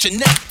 hurt your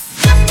neck.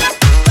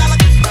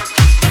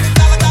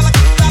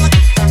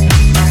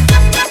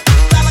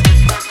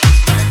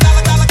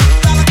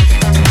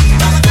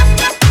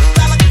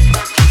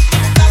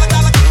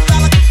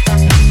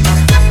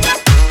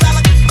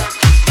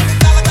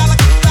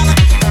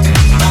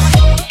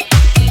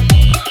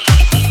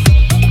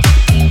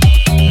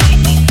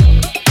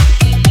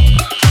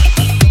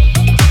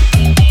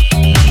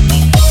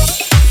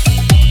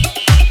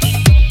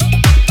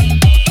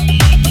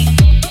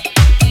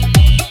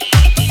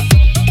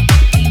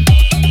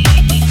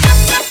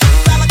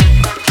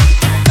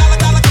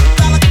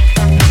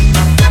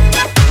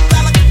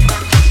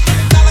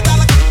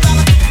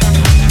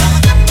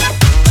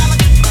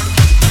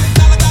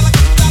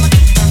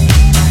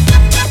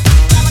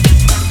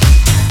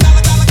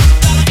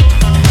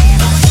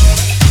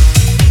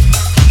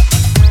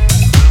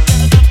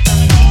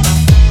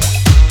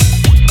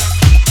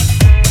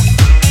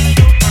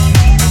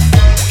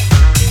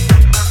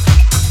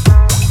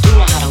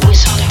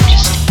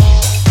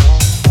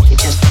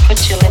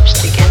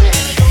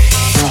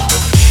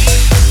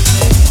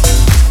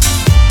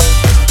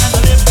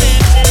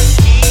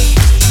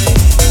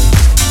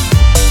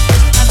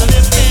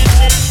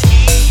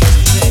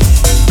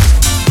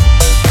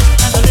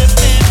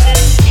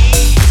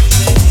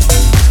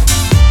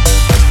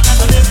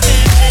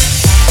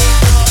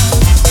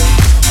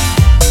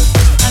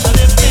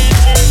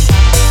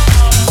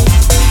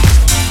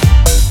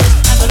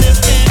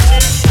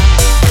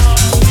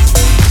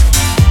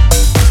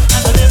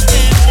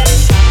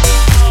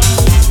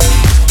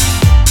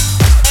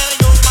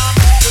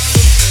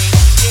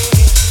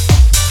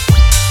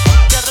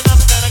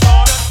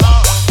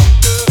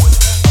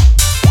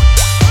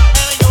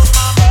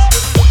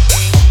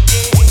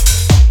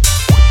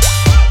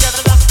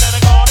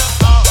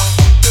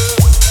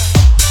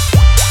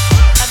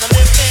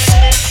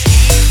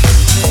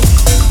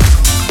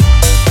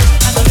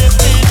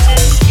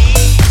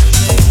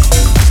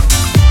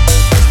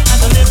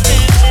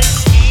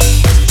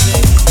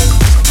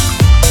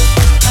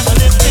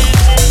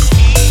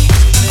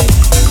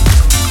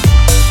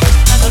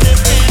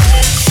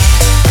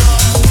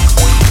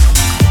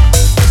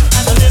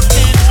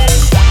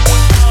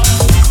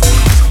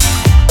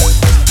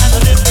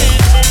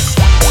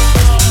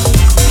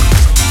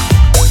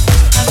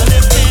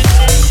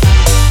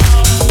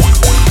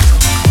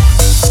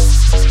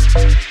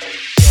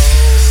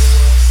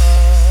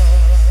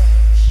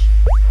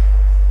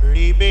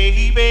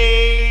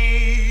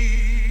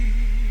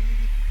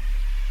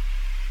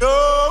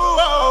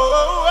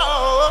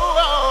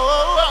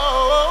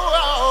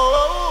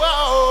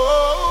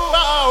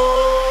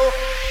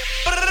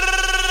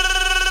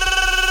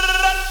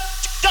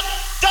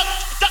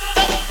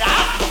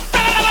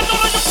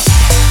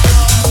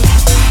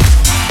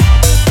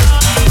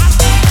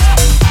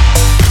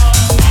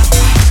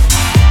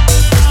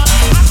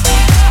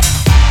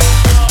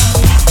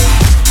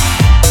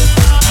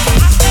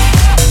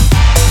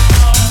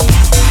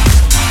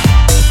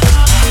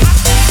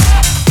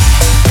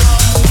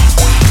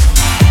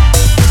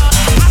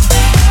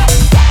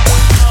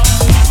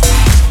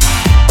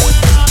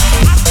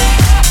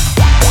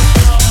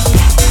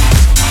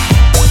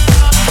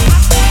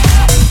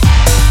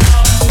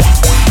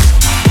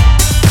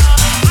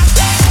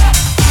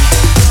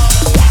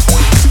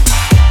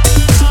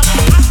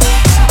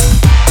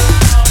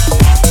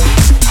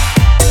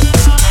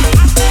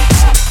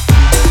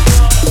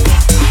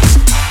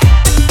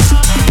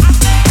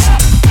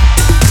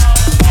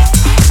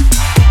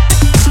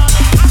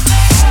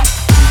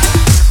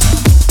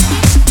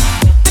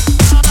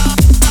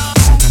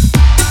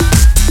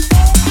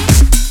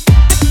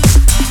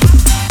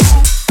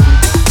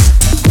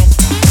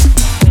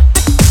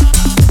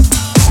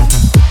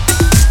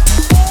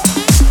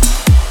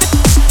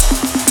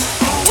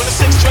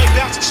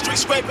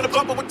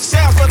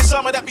 the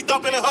summer that be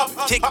thumping and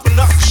humping. Hopping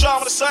up the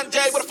Shambhala on a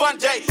Sunday with a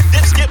fun day.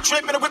 Dip, skip,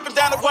 tripping and whipping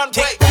down the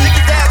runway.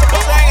 Thinking dads, I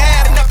bet I ain't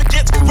had enough. It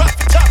gets rough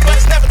and tough, but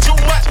it's never too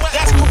much.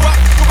 That's corrupt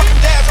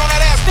dads on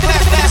that ass.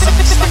 Blast up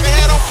just like a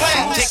head on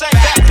plan. This ain't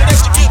back to that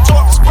you get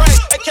talking spray.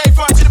 AK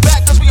front to the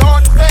back cause we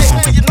hard to fade.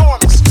 We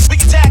enormous. We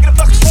can tag and the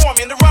fuckers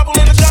swarming. The rubble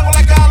in the jungle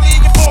like Ali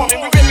and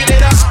forming. We ripping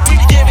it up. We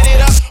be giving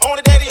it up. On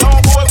the daddy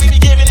homeboy, we be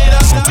giving it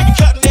up. We be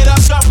cutting it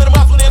up, shuffling and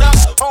muffling it up.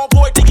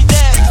 Homeboy, diggy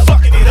dad, we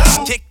fucking it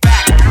up. Kick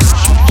back.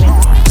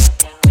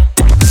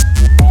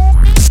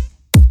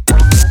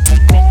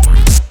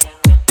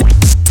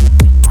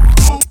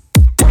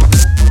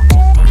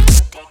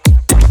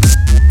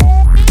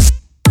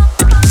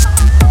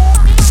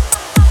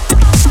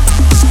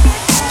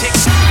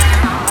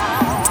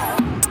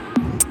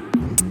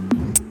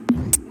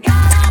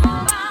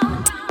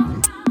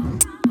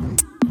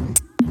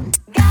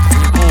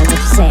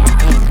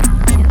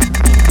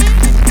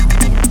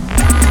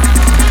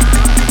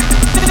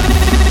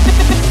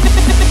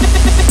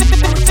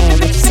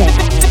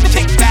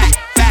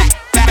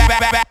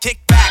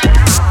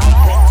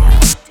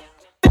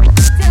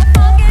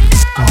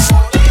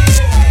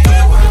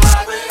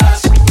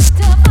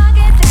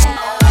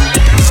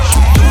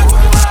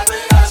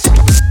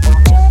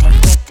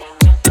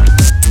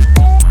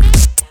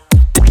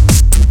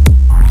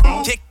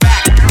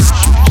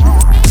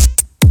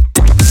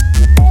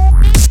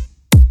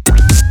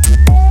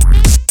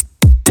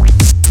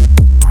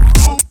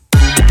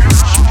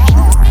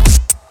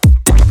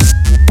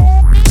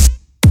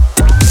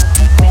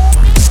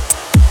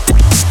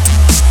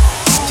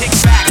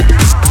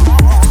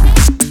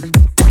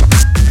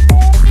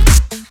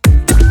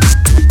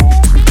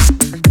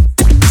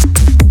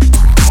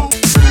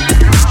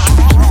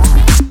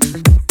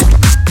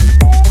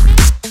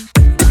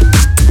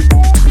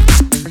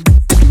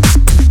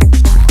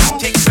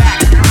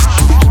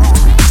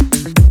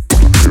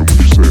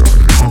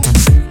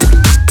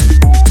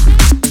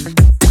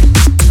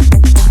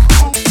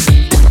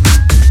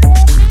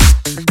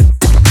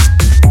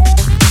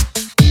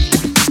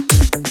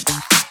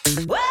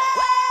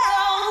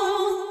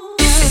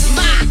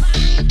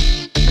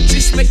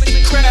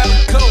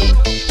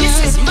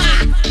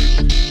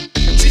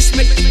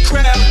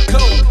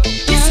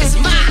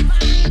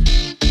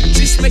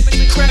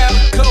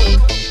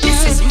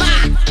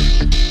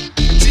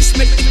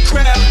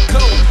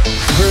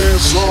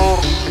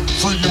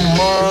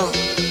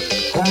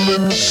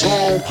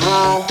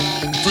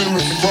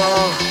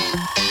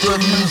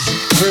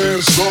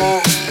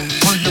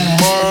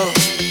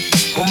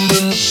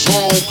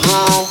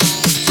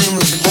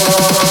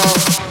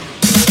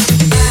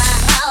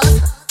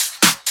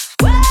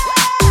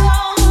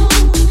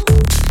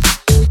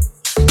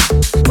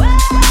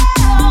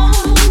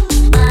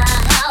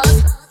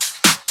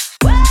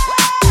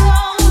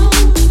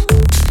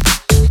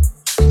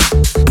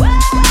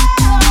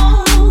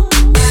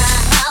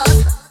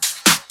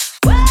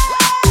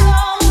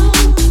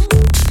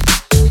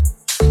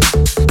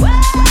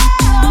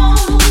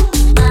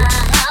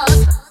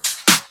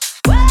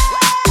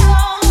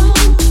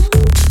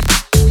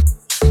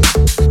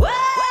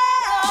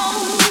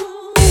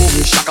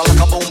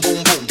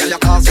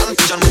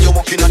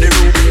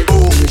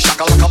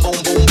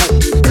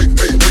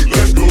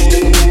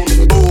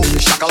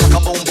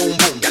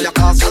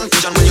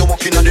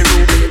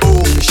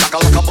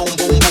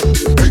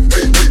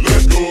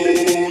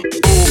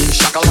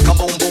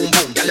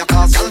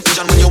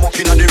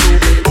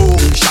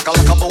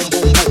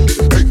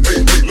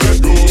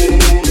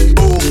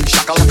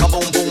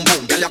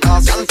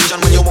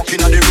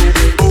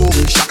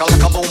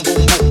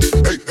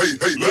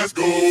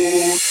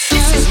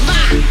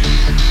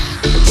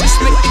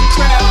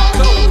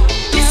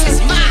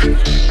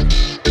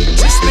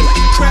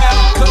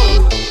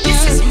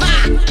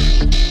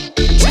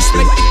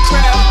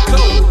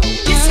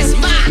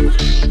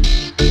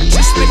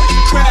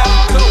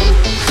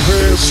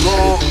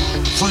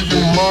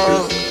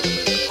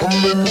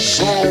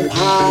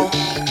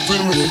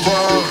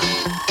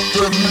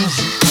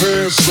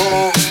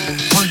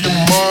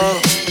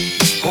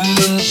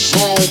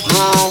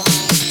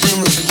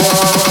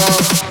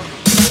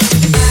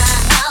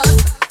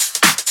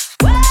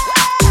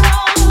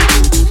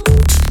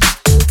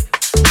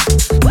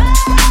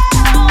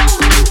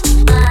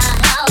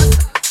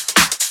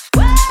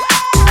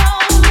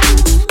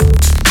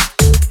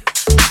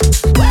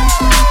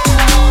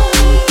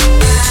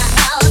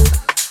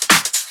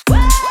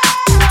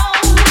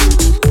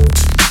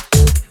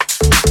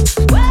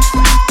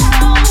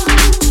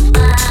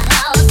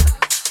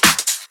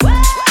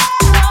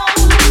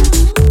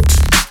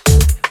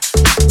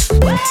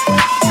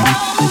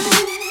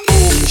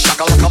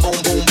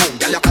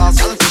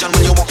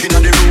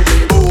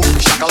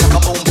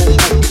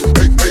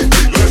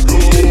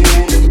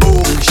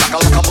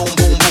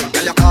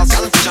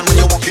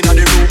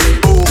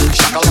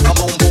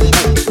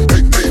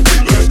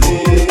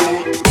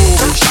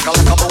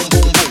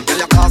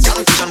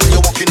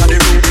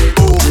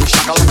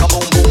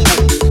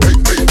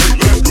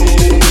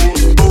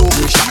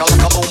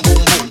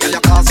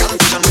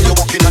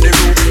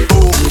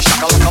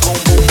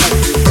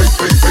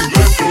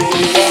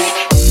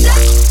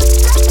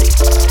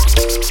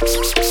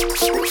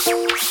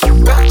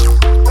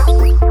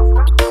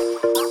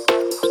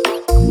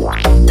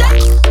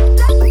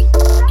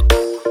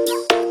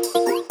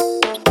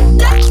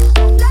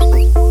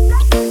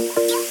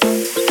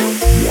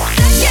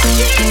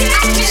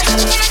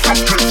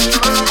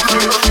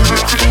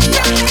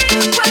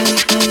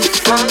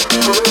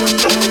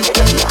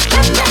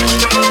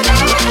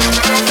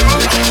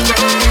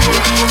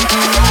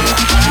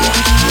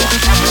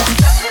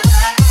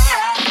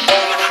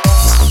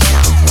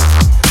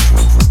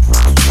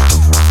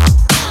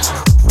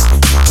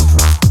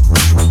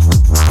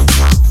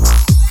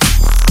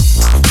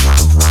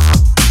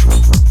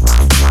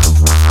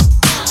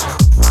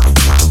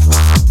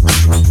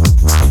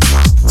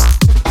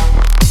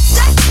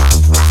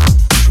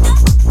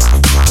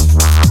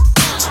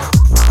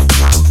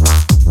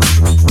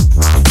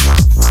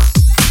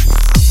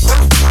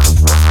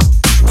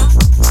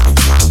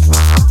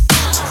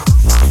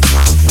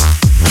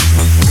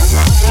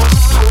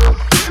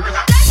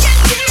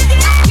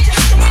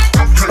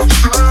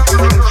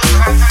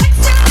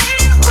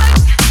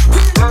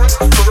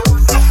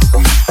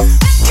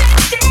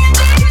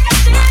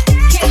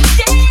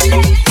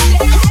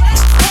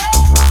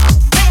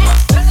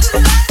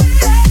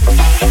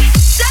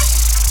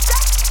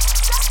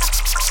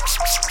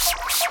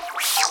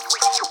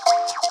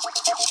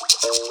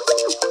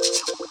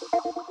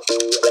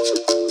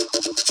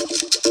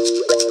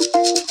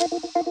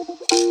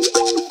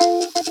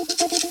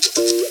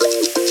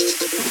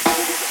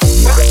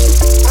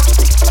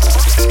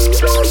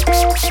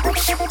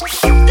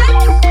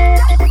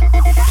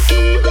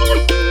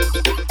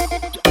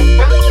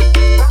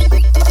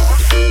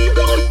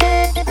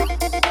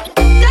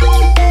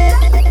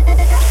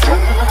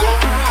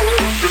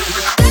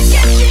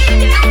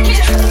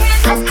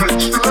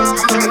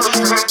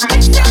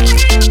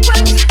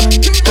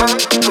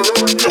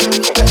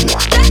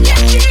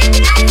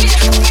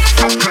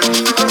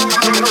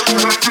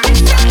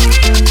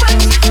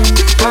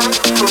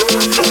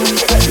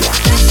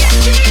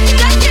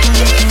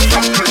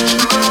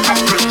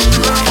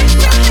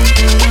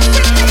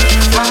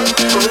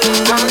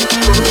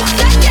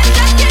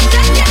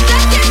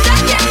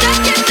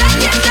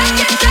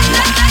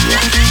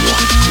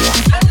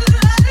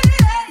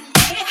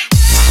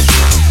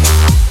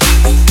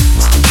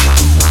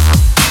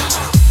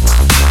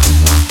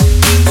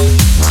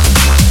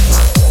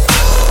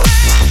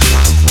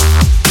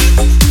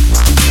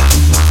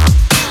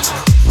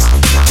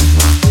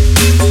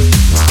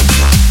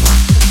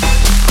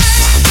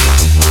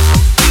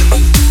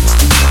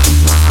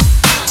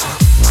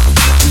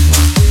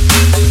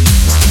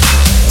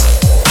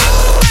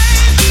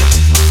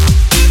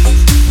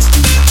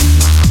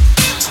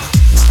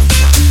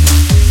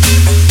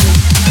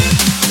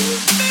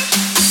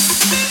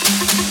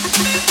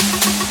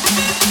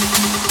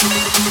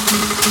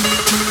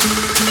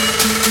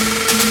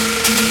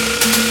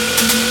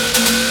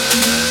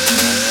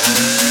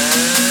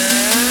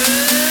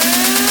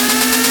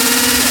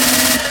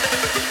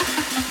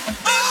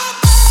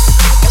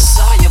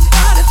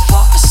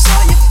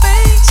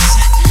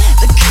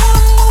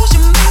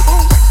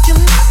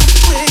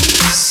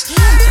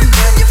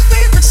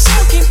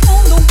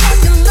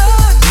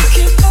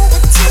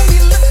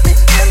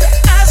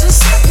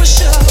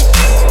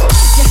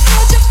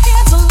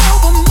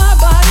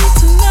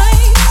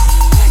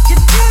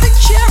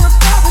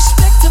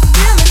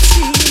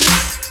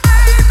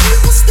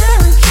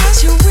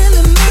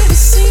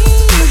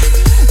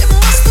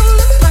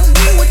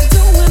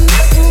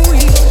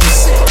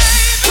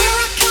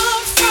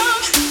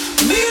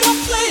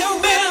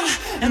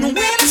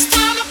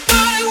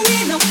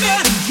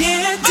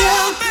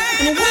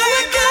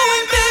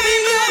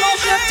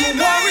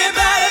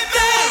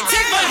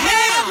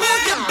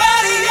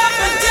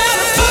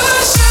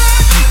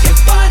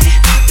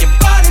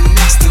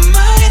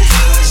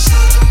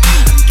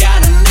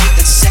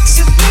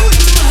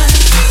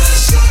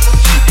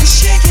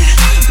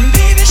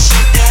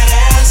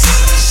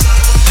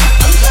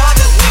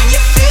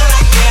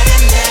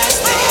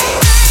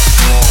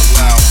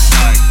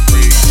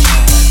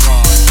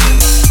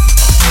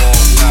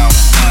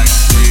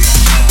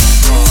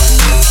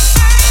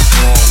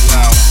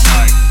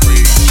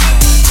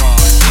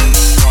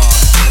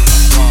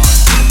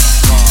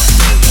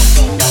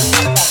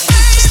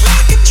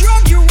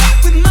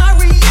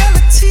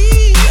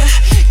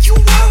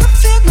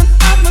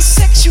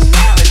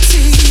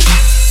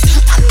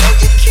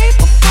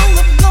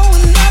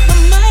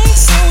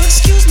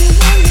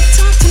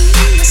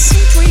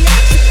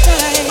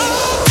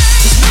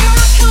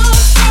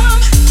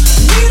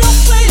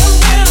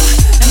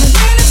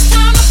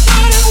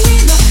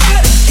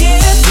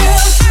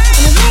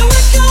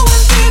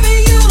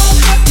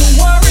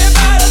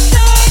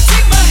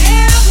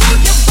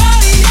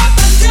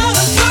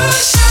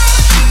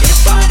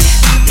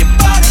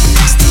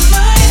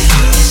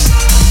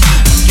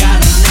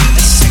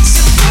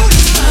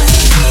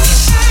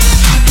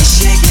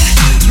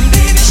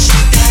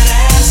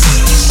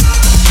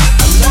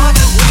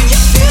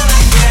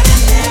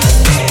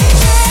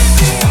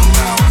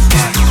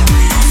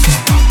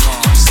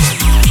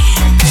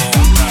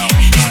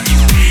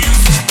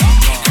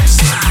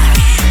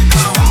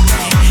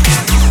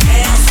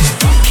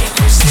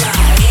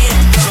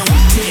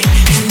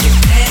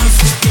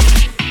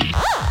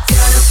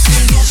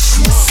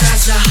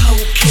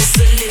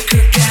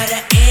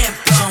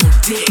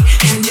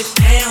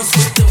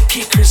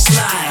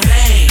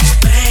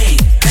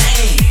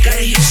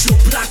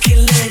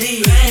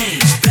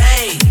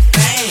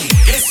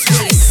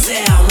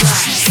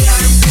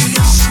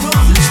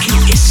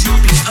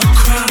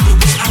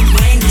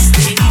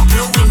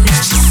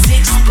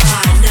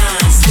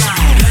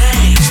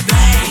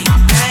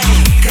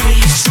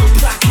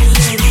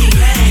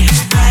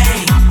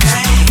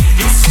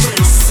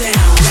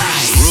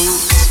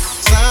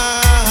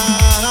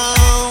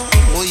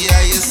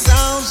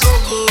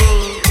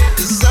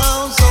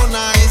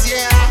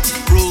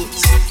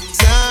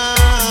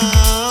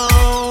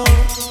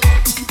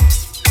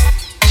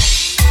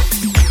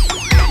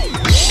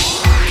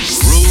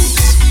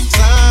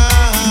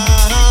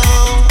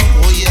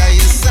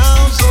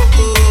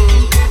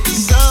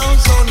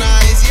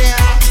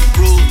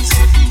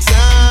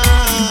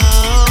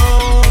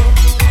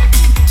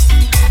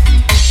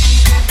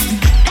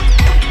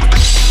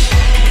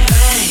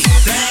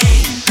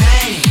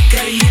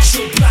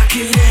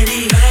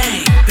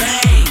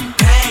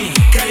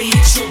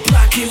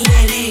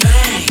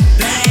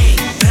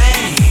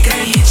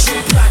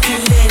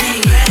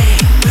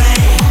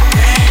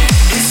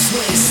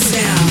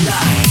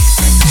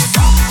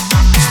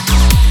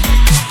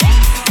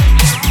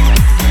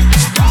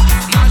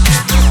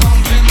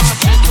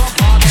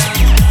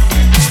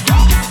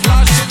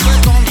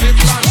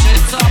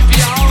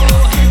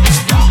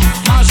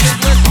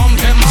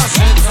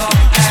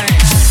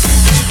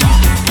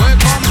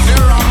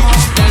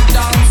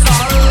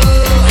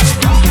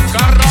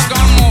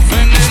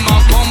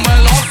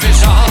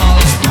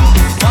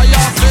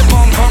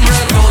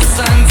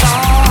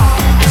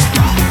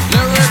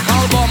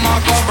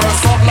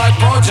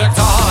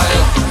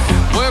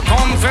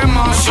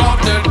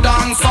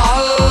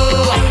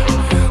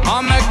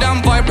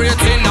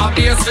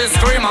 place to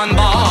scream and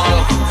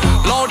ball.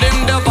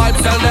 Loading the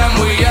vibes, tell them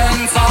we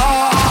enter.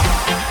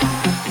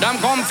 Them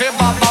come fi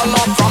bubble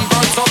up from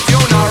birth to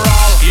funeral.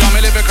 Yeah,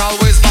 me lyrical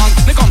whiz bang.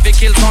 Me come fi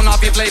kill son of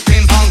fi play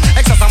ping pong.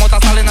 Excess amount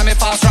of style in me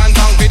fast run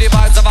tongue. Fi the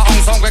vibes of a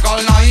hung song quick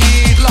all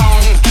night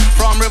long.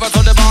 From river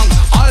to the bank,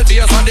 all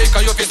beers and dick,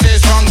 you fi stay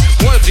strong.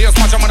 Well players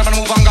match 'em when them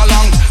move and go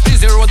long.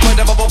 Busy road where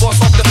them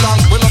bust up the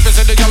blank. We love to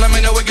see the gyal them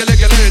in the wiggle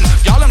in.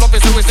 Y'all them love to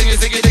see we sing it,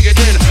 diggy diggy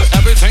din.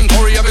 Everything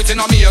Corey, everything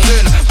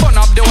amazing. Burn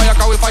up the wire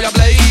 'cause we fire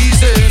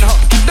blazing.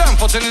 Them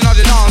footing in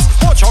the dance.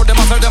 Watch how them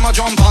a say them a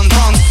jump and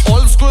trance.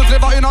 Old school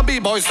clever in a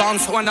b-boy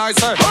stance. When I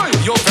say, hey,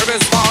 you fi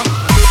respond.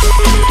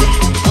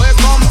 We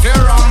come fi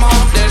ram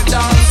up the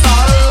dance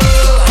hall.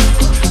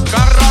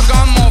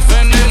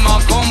 Carragamuffin in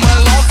my come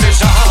well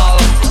official.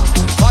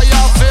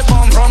 Fire fi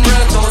bomb from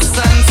red to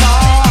center.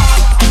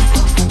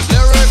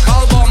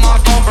 Lyrical bomb a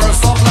go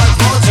burst up like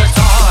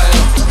projectile.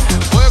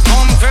 We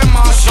come fi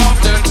mash up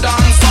the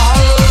dance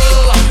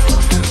hall.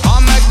 I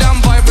make them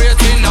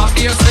vibrate in a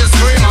ears to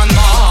scream and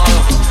ball.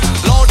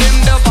 Loading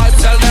the vibes,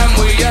 tell them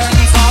we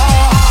enter.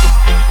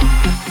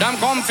 Them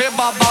come fi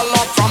bubble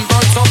up from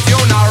birth to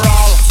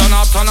funeral. Turn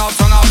up, turn up,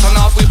 turn up, turn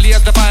up. We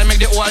blaze the fire, make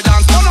the whole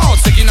dance turn out.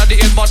 Sticking at the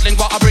head, bottling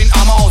what I bring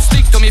am out.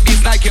 Stick to me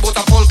beats, Nike, but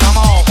I pull come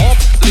out.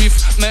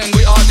 Uplift, man,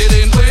 we are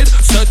dealing with.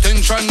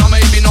 Setting trend, now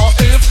maybe not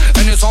if.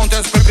 Any sound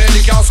test, prepare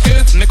the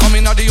casket. Me come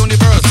in at the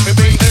universe, we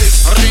bring it.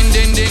 Ring,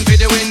 ding, ding, for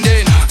the wind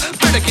in.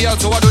 Play the key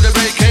out, so I do the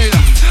breaking.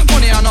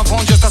 Money and no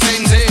phone, just a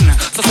same thing.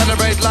 So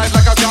celebrate life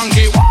like a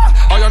junkie.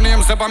 All your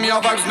names, step on me,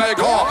 our vibes make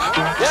up.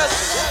 Yes.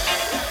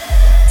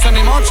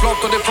 Sending much love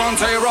to the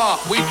front era.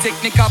 We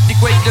technique up the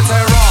quick the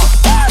terror.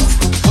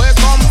 We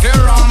come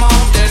here, I'm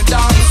out the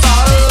dance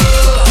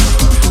hall.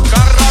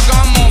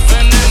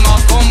 Carragamuffin in my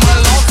come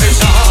well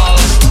official.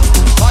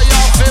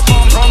 Fire fi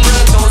bomb from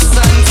red to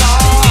center.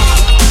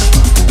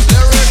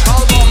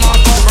 Lyrical bomb a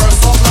go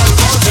burst up like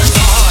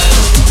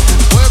projectile.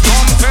 We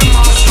come fi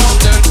mash up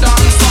the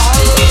dance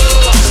hall.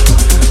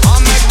 I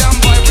make them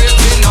vibrate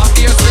in a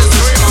ears to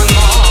scream and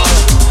ball.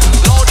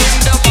 Loading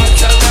the vibe,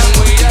 tell them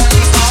we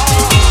enter.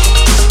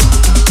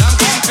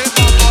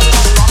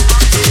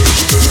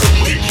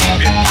 We keep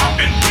it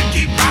poppin', we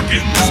keep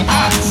rockin' the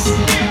spots.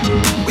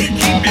 We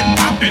keep it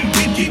poppin',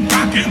 we keep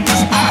rockin' the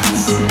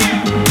spots.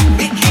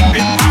 We keep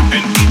it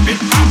poppin', keep it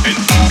poppin',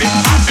 keep it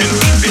poppin',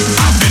 keep it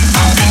poppin',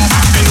 poppin',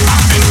 poppin',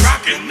 poppin',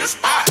 rockin' the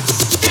spots.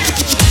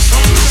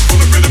 Some listen for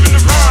the rhythm and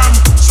the rhyme.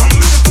 Some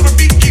listen for the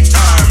beat, keep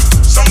time.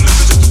 Some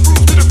listen just to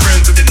prove to the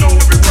friends that they know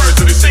every word,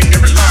 so they sing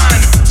every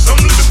line. Some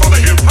listen for the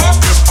hip hop.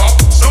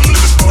 Some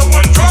listen for the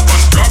one drop.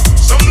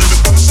 Some listen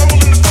for the soul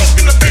and the funk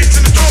and the bass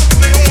and the drum,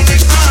 and they own their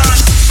time.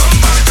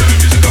 Somebody turn the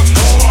music up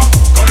more.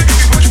 Gonna give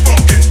you what you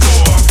funkin'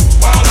 for.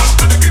 Wild out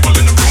to the people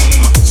in the room.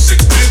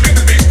 6 minutes make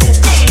the bass go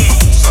boom.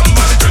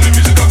 Somebody turn the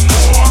music up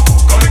more.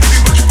 Gonna give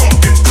you what you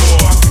funkin'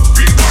 for.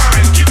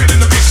 Rewind, keep it in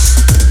the mix.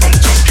 Don't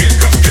jump,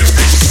 get up, get a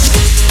fix.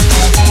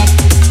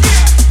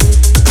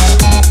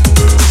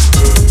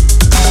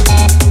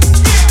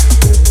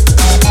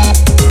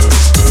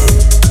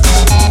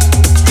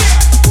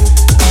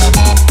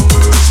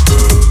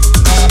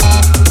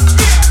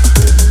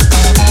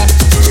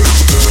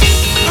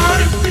 All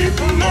the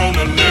people on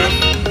the left,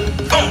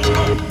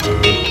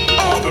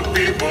 all the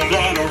people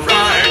on the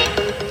right,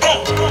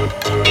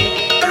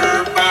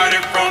 everybody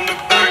from the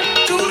back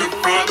to the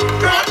front.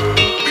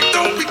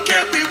 We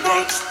can't, we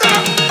won't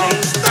stop,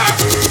 won't stop.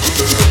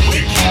 We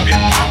keep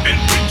it poppin',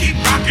 we keep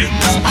rockin'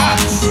 the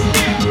spots.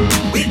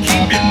 We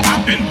keep it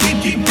poppin', we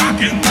keep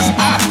rockin' the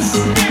spots.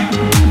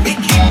 We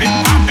keep it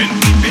poppin',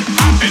 keep it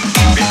poppin',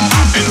 keep it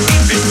poppin',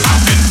 keep it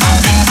poppin',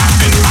 poppin',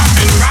 poppin',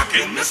 poppin',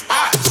 rockin' the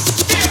spots.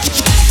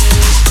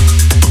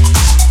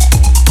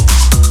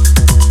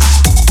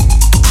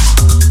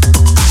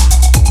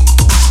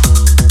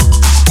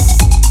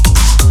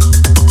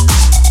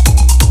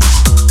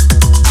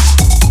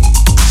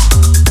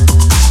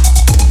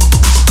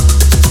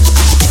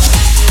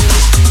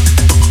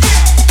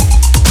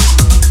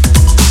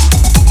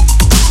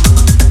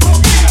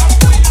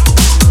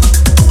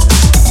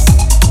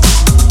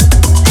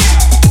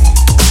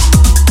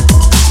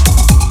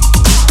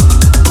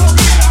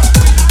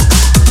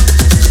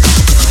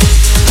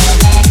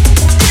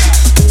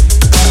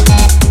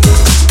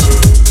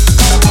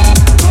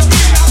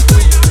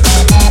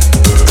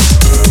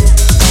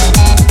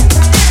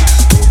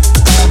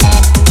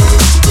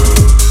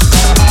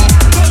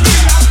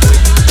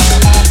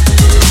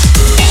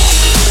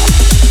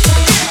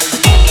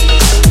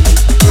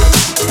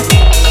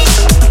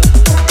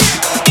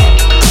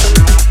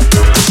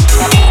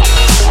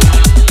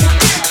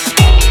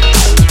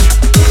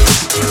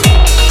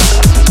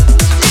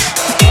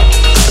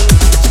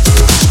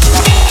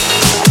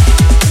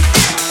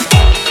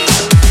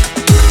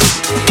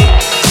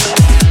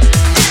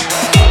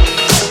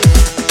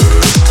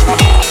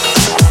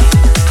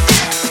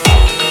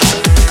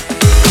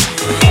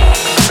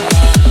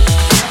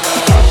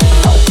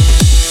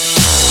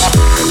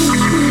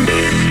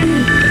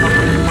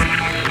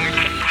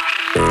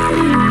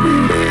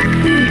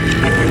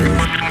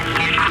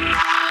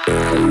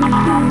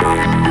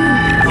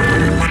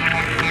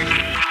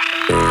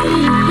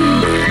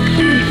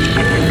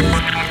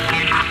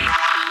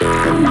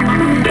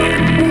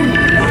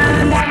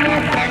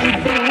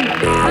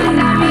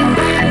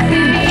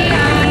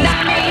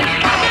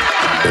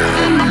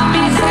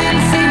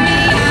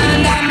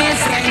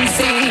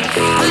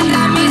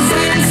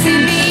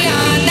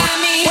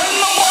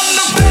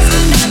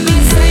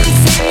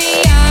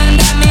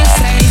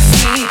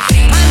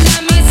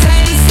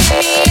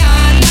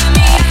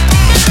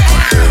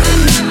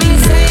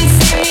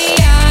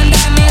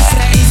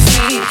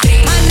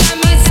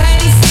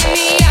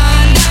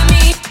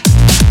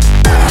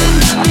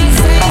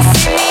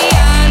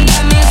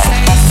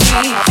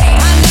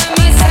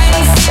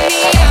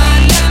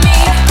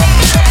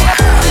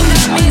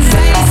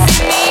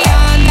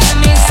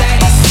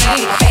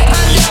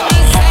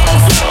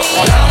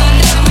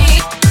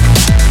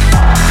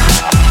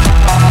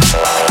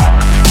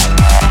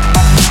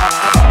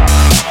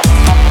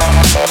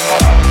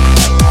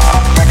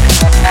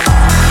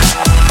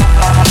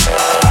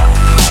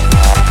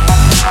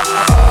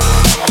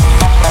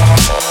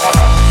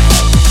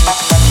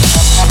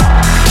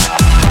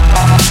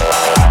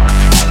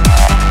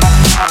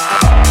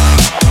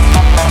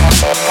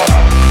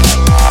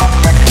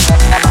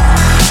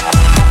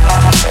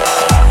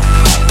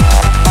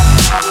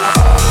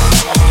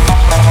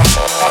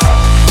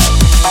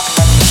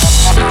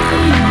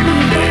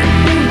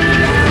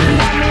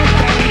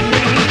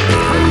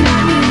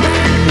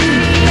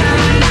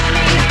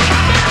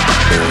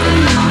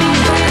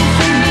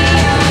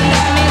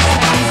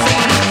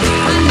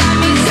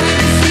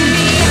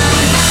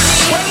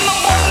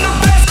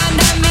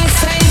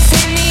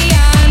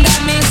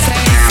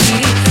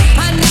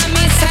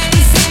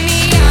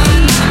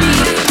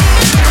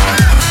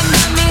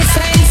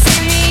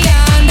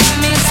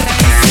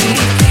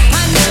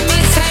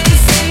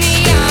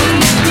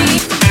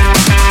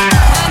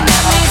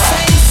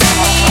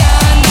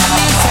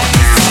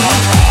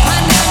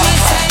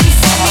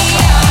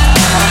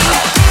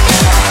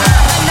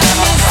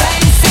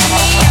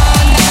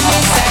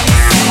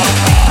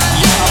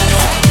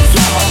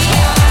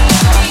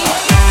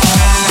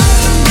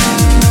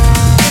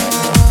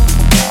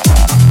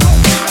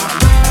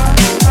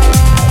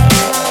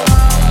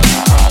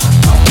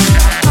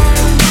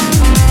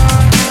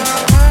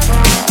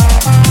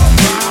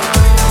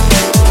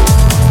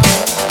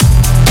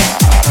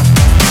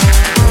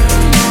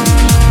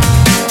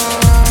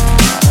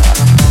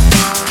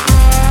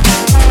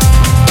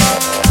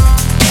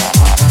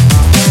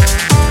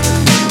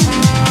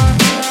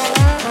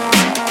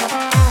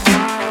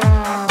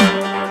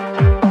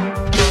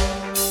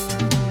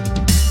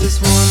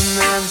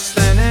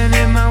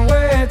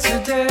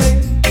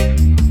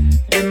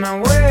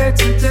 way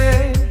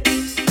today.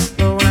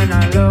 But when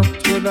I look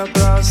through the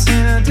glass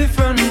in a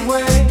different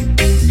way,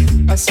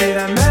 I see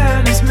that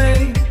man is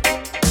me.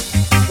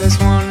 There's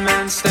one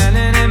man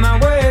standing in my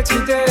way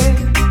today,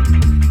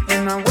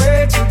 in my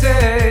way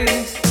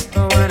today.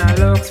 But when I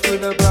look through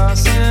the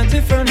glass in a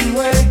different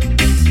way,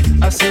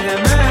 I see that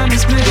man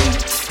is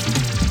me.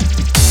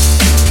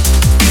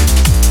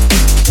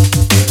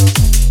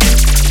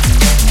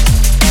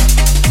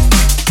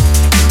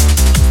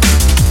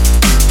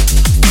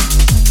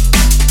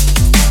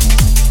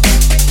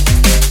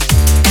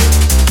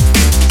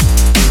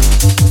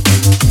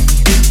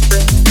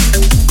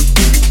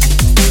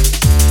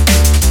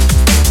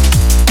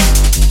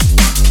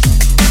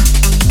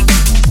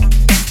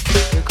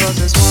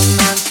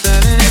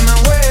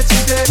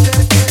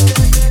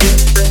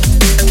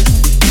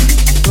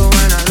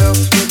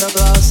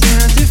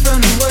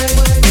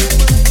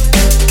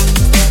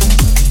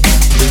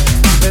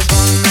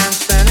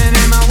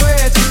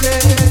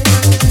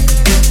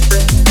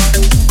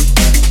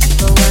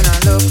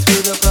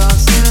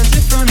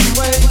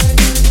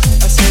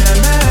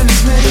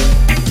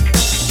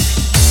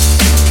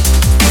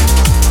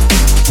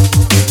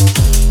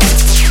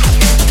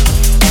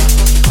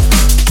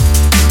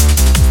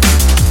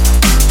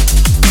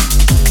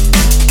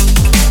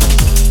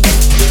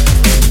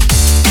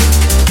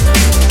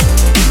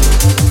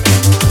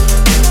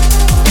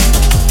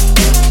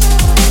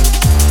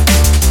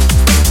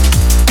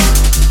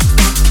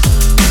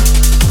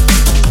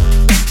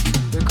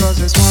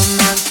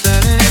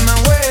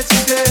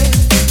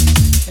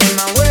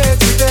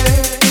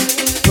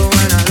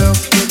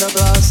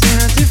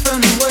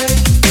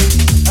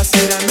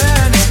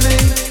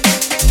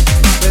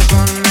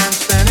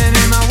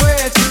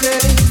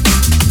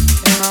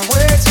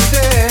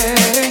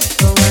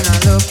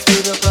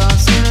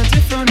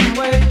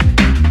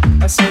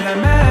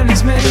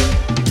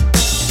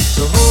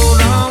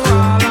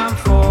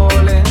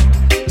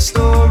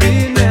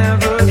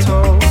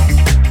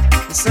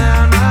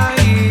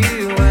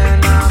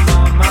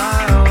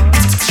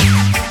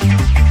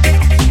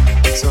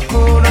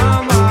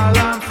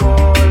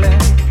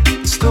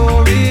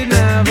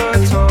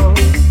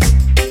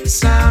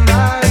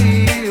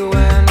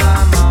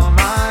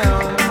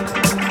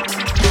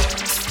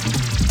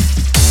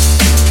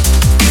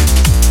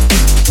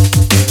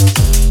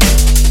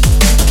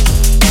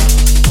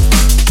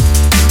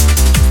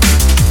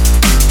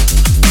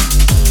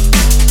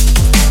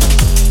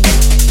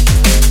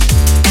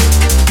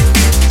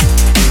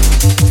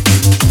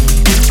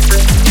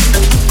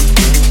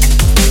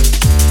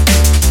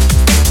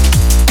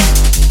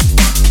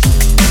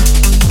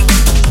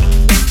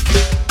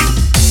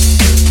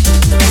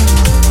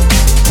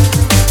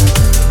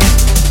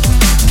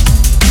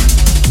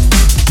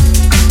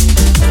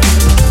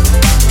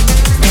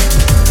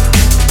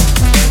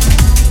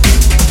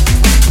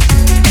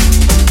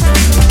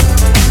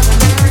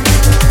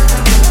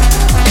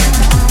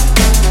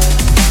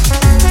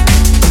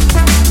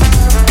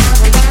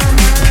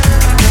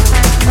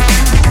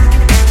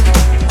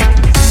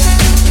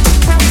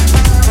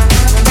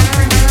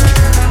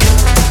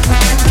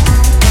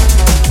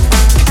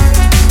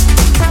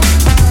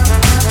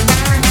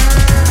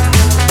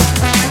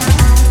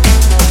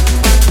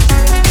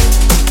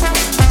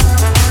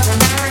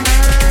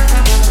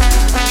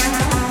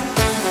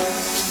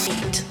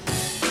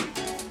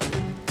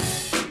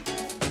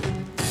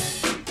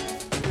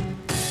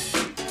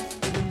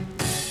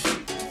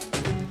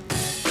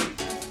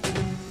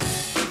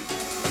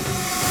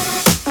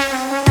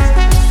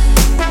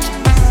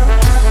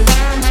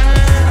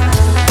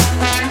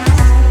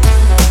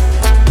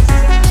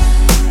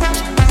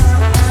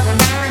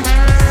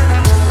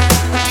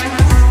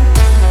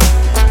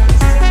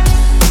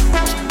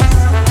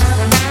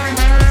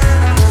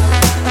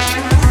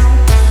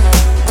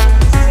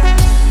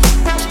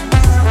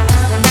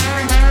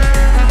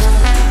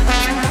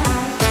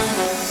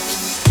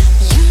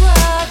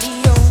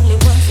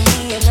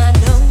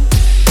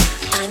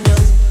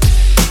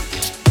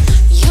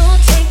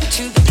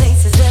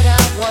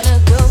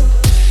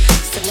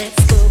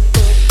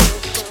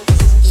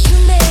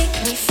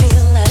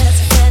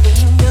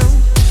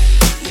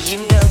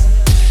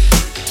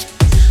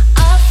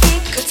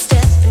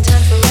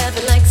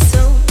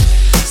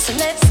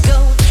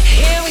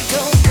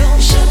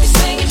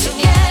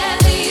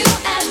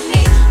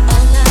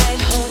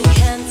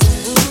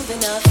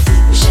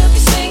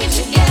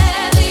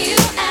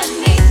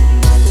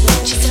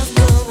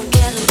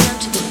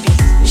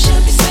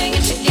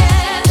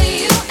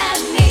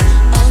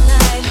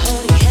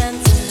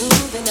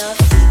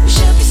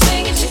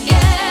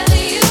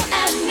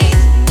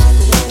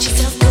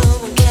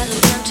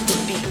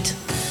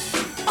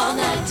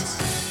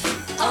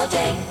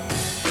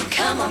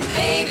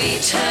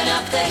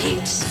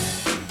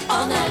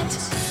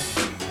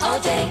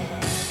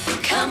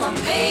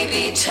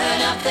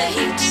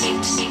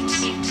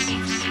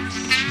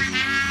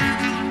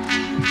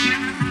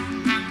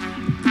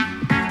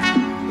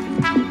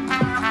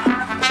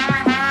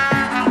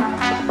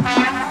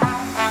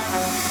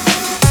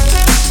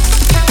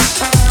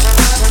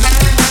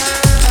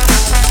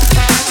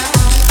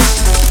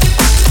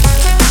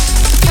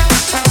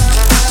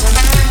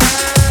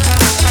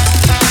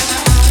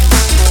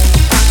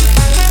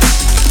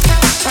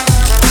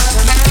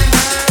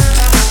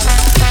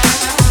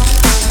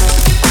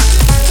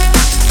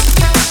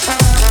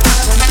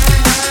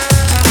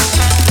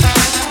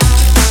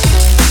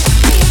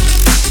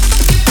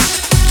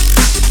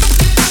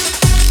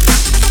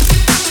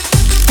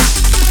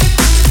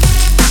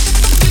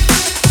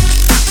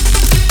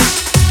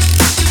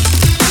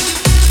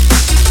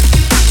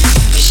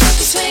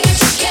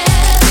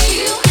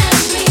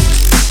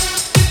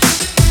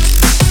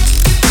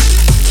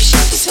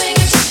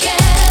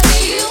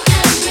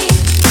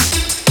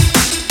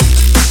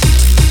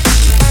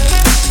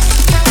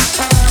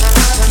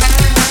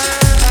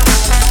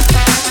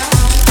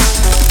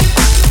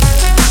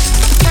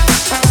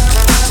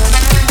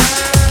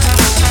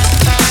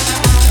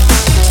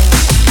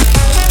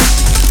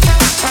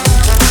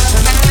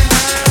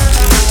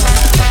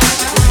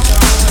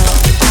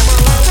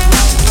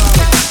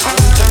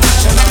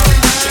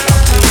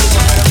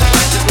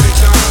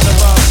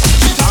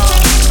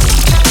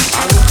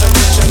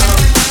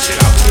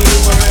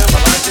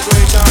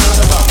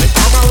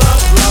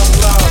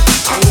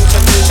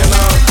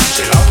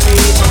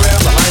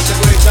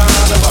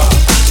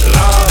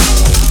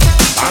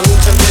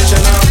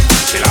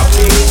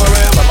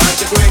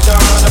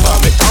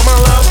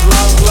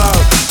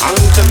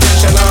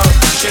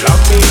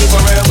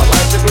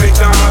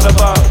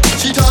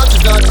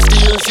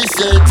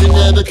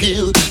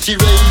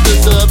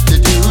 is up to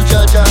do,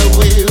 judge I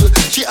will.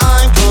 She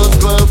ain't cause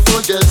rough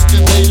for just to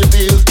pay the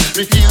bills.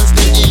 Refused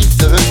to eat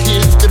so her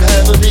kids could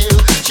have a meal.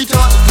 She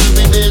taught us to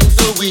be men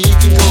so we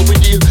can cope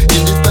with you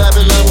in this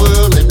Babylon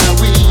world, and now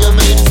we are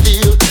made of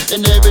steel.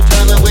 And every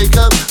time I wake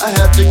up, I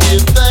have to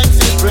give thanks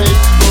and praise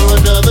for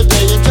another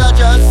day. And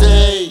judge I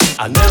say,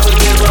 I never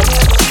give up,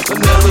 I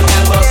never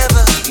give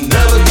up,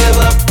 never give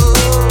up.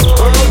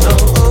 Oh no,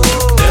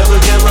 never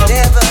give up,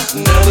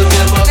 never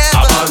give up.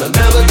 I wanna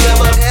never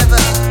give up.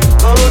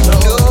 Oh no,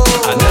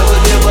 I never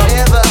give up,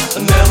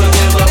 never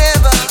give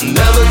up,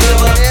 never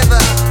give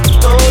up.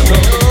 Oh no,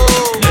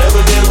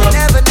 never give up,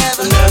 never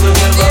give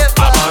up.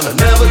 I wanna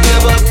never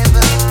give up.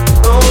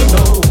 Oh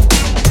no.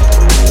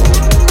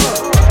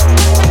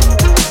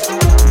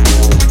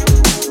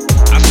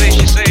 I say,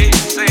 she say.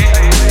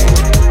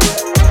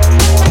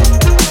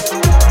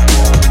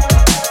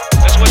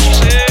 That's what she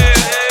said.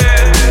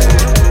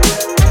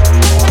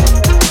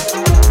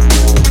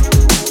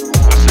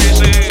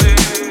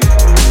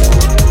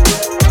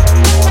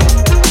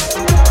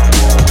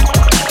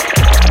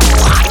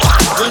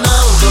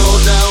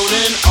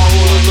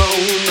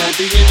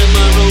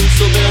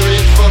 So very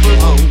far from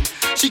home.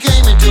 She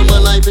came into my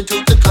life and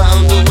took the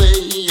clouds away.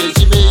 Yeah,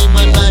 she made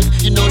my night,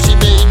 you know she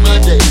made my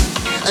day.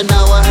 And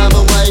now I have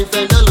a wife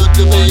and a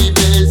little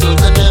baby. So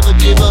I never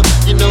give up,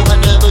 you know I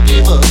never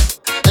give up.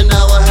 And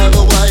now I have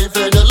a wife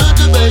and a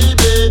little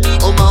baby.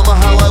 Oh mama,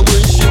 how I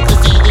wish you could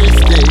see this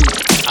day.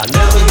 I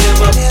never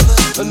give up,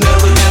 I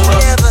never give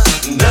up,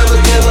 never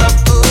give up.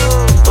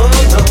 Oh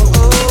no,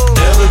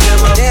 never give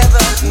up,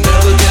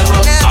 never give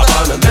up. I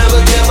wanna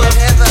never give up.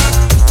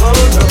 Oh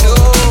no,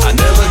 I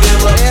never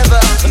give up,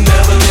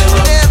 never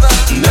give up,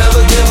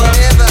 never give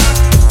up.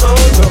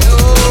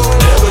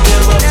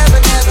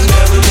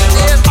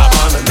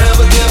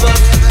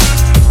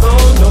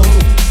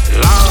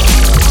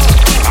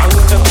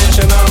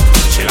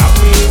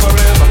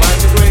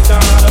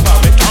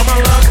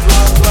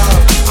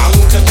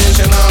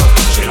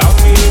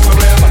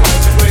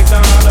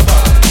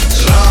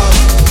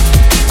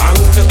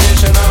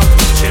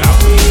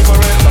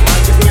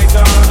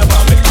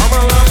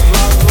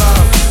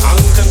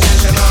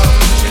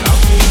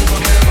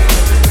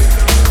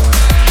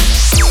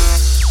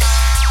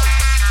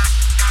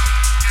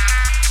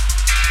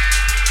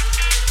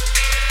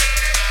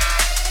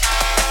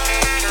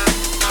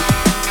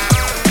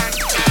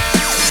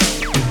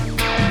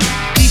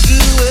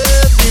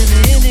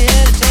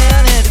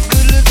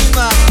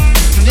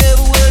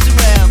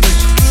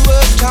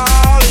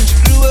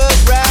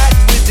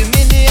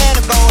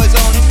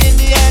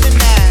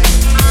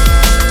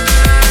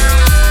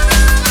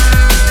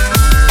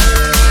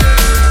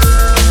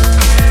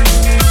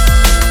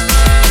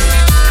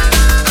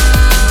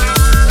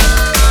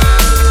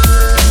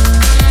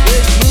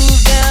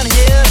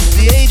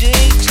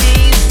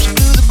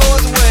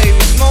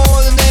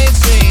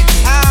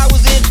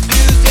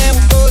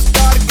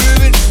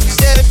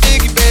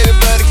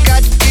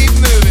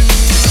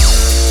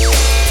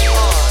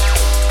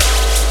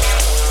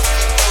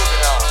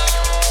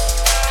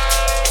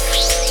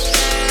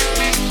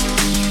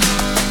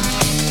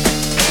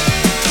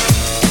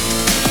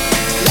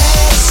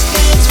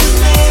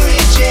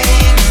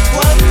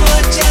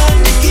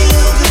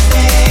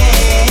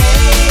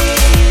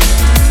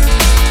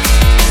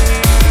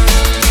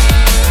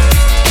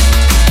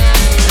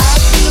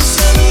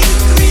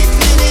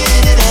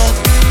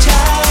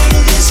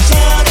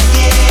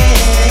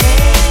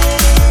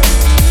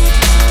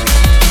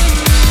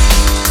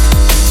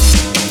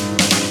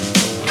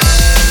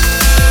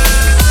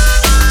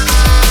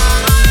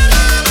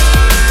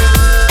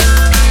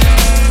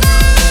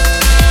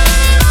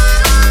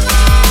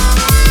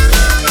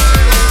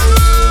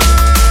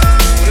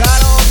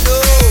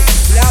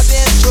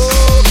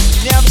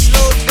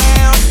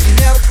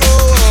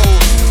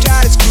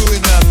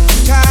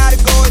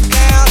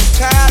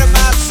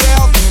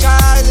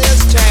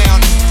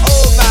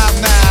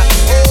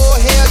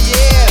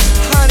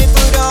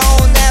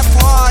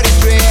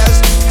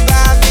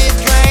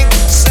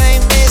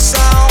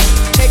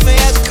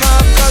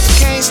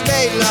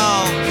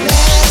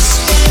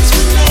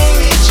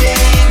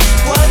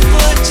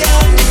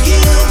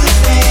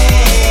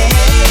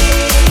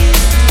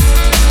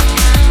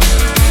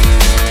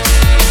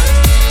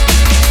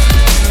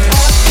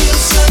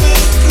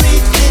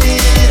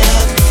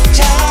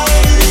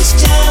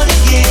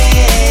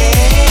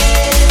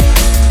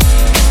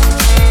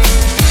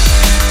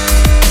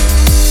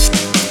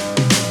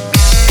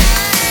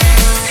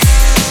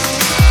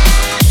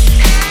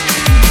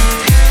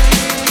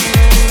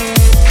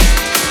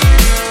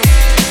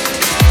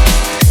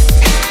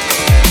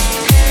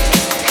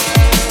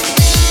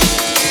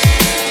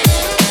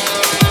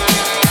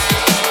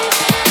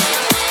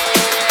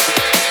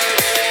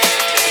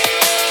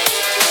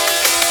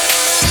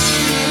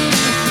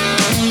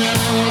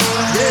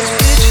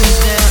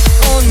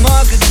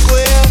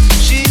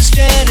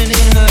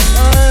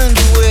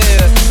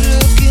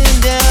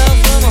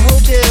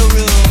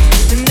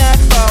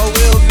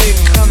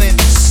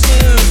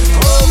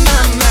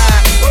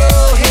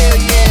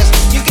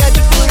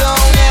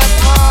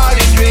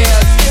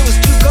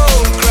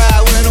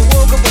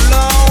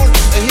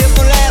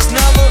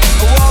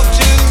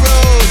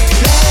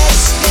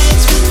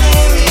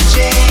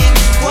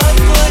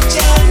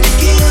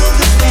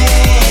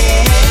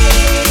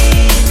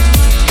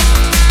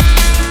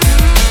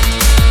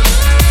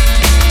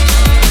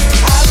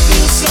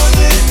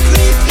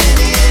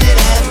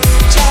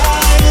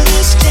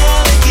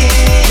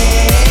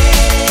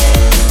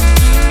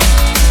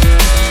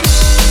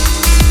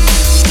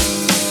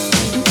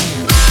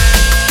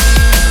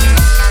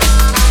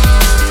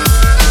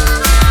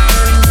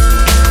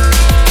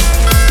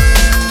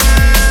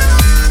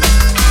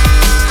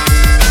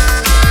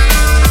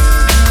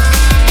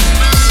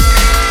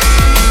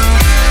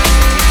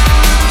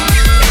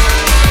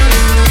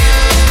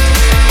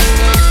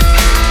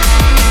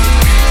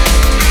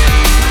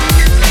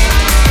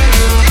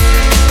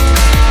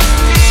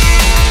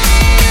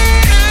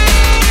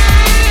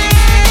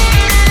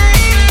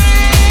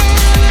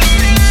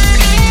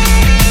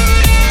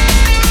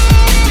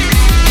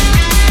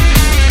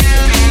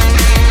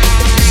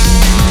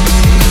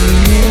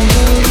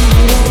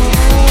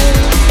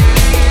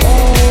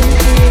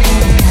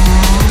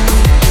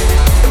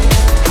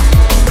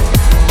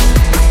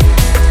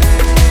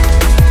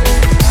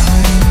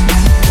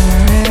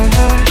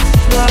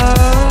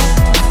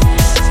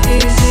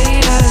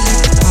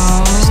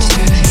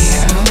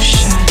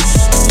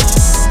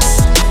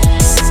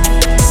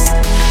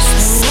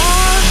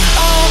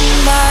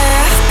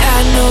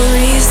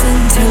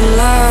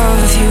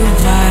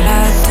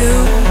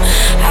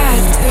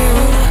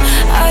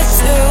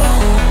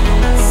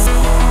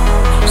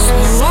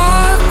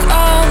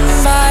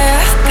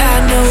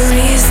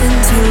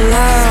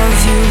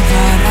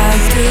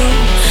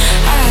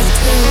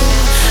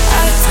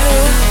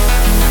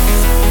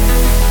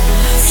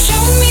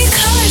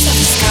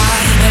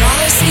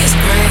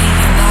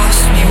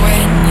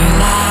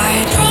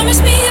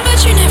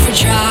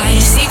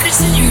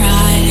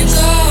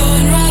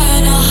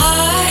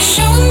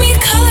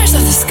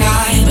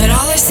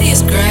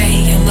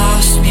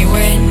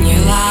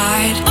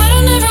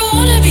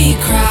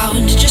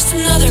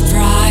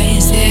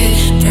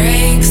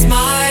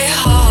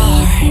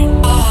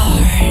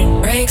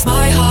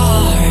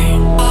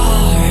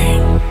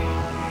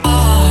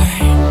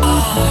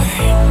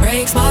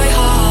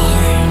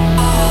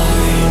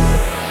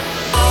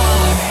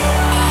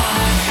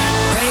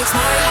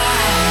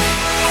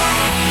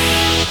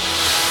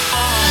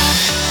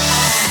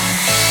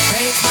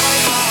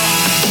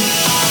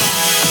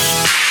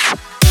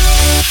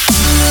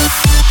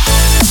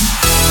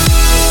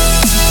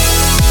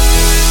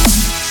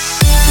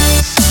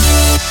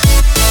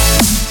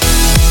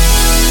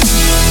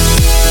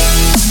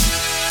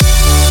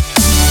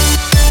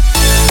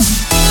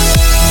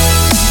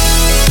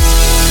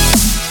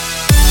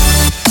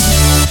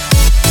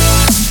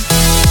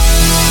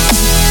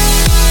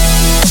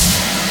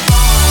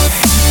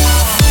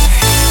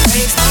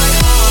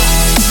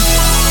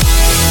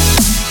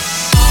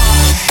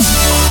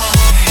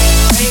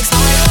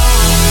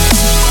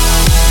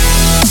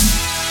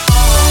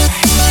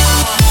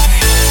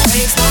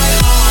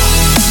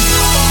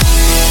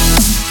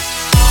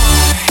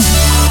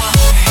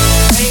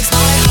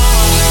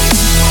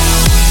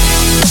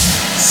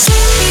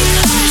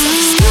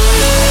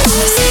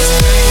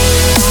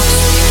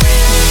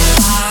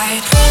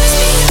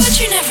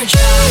 never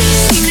drown.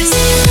 Secrets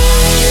in your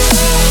eyes.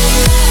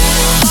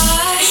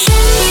 Show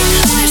me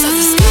colors of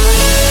the sky.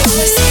 All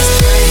I see is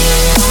gray.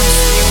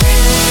 Honestly,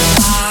 rain and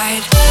light.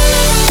 I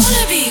never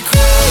wanna be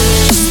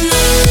crowned. Just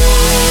another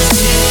rise. It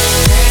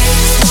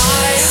breaks my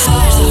heart.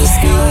 Colors of the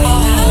sky.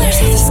 Colors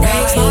of the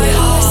sky.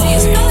 All I see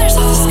is colors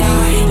of the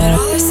sky. But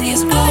all I see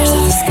is colors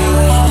of the sky.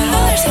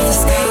 Colors of the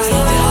sky.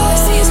 All I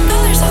see is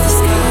colors of the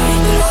sky.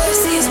 But all I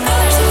see is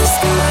colors of the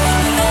sky.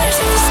 Colors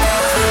of the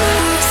sky. All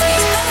I see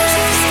is colors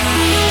of the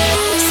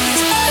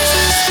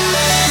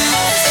sky.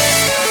 All I see is colors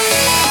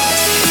of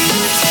the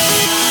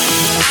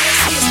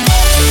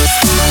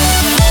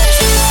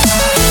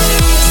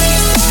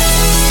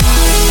sky.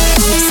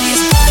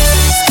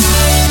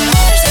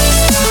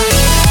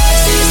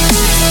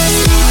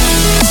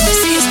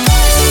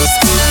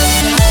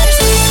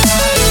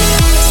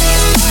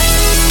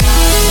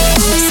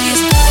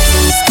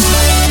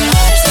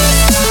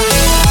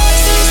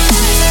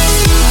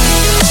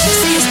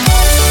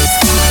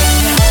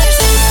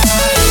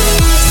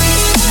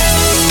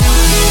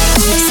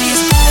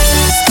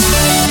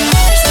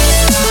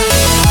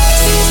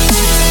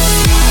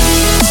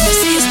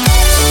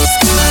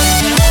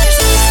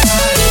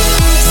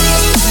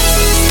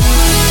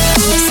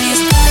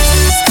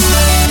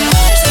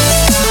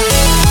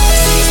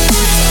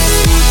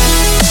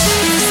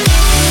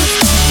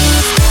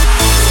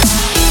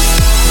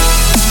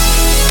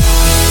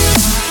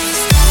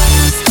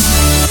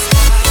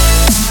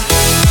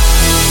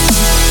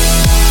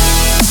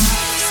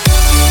 I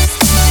see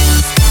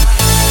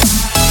is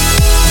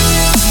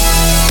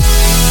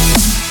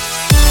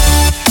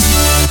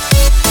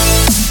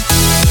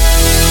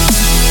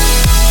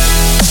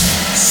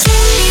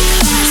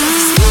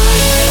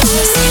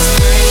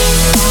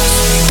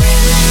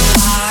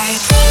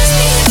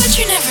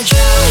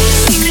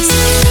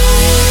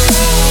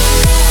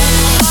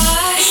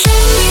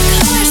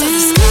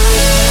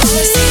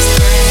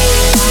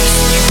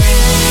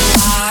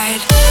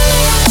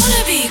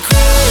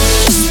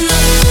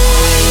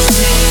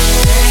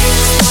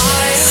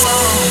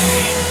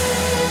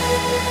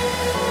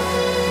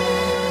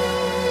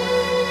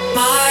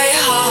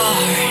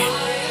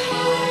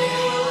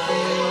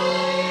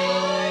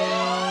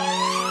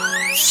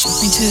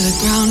to the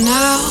ground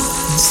now,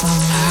 and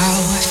somehow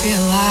I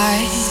feel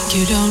like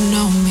you don't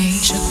know me.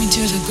 Shook me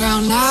to the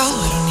ground now,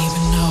 I don't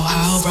even know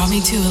how. Brought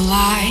me to a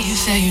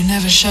life that you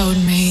never showed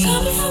me.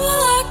 Coming from a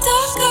locked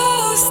up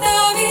ghost,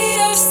 I'll be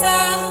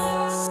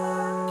yourself,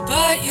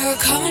 but you're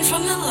coming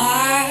from the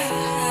light.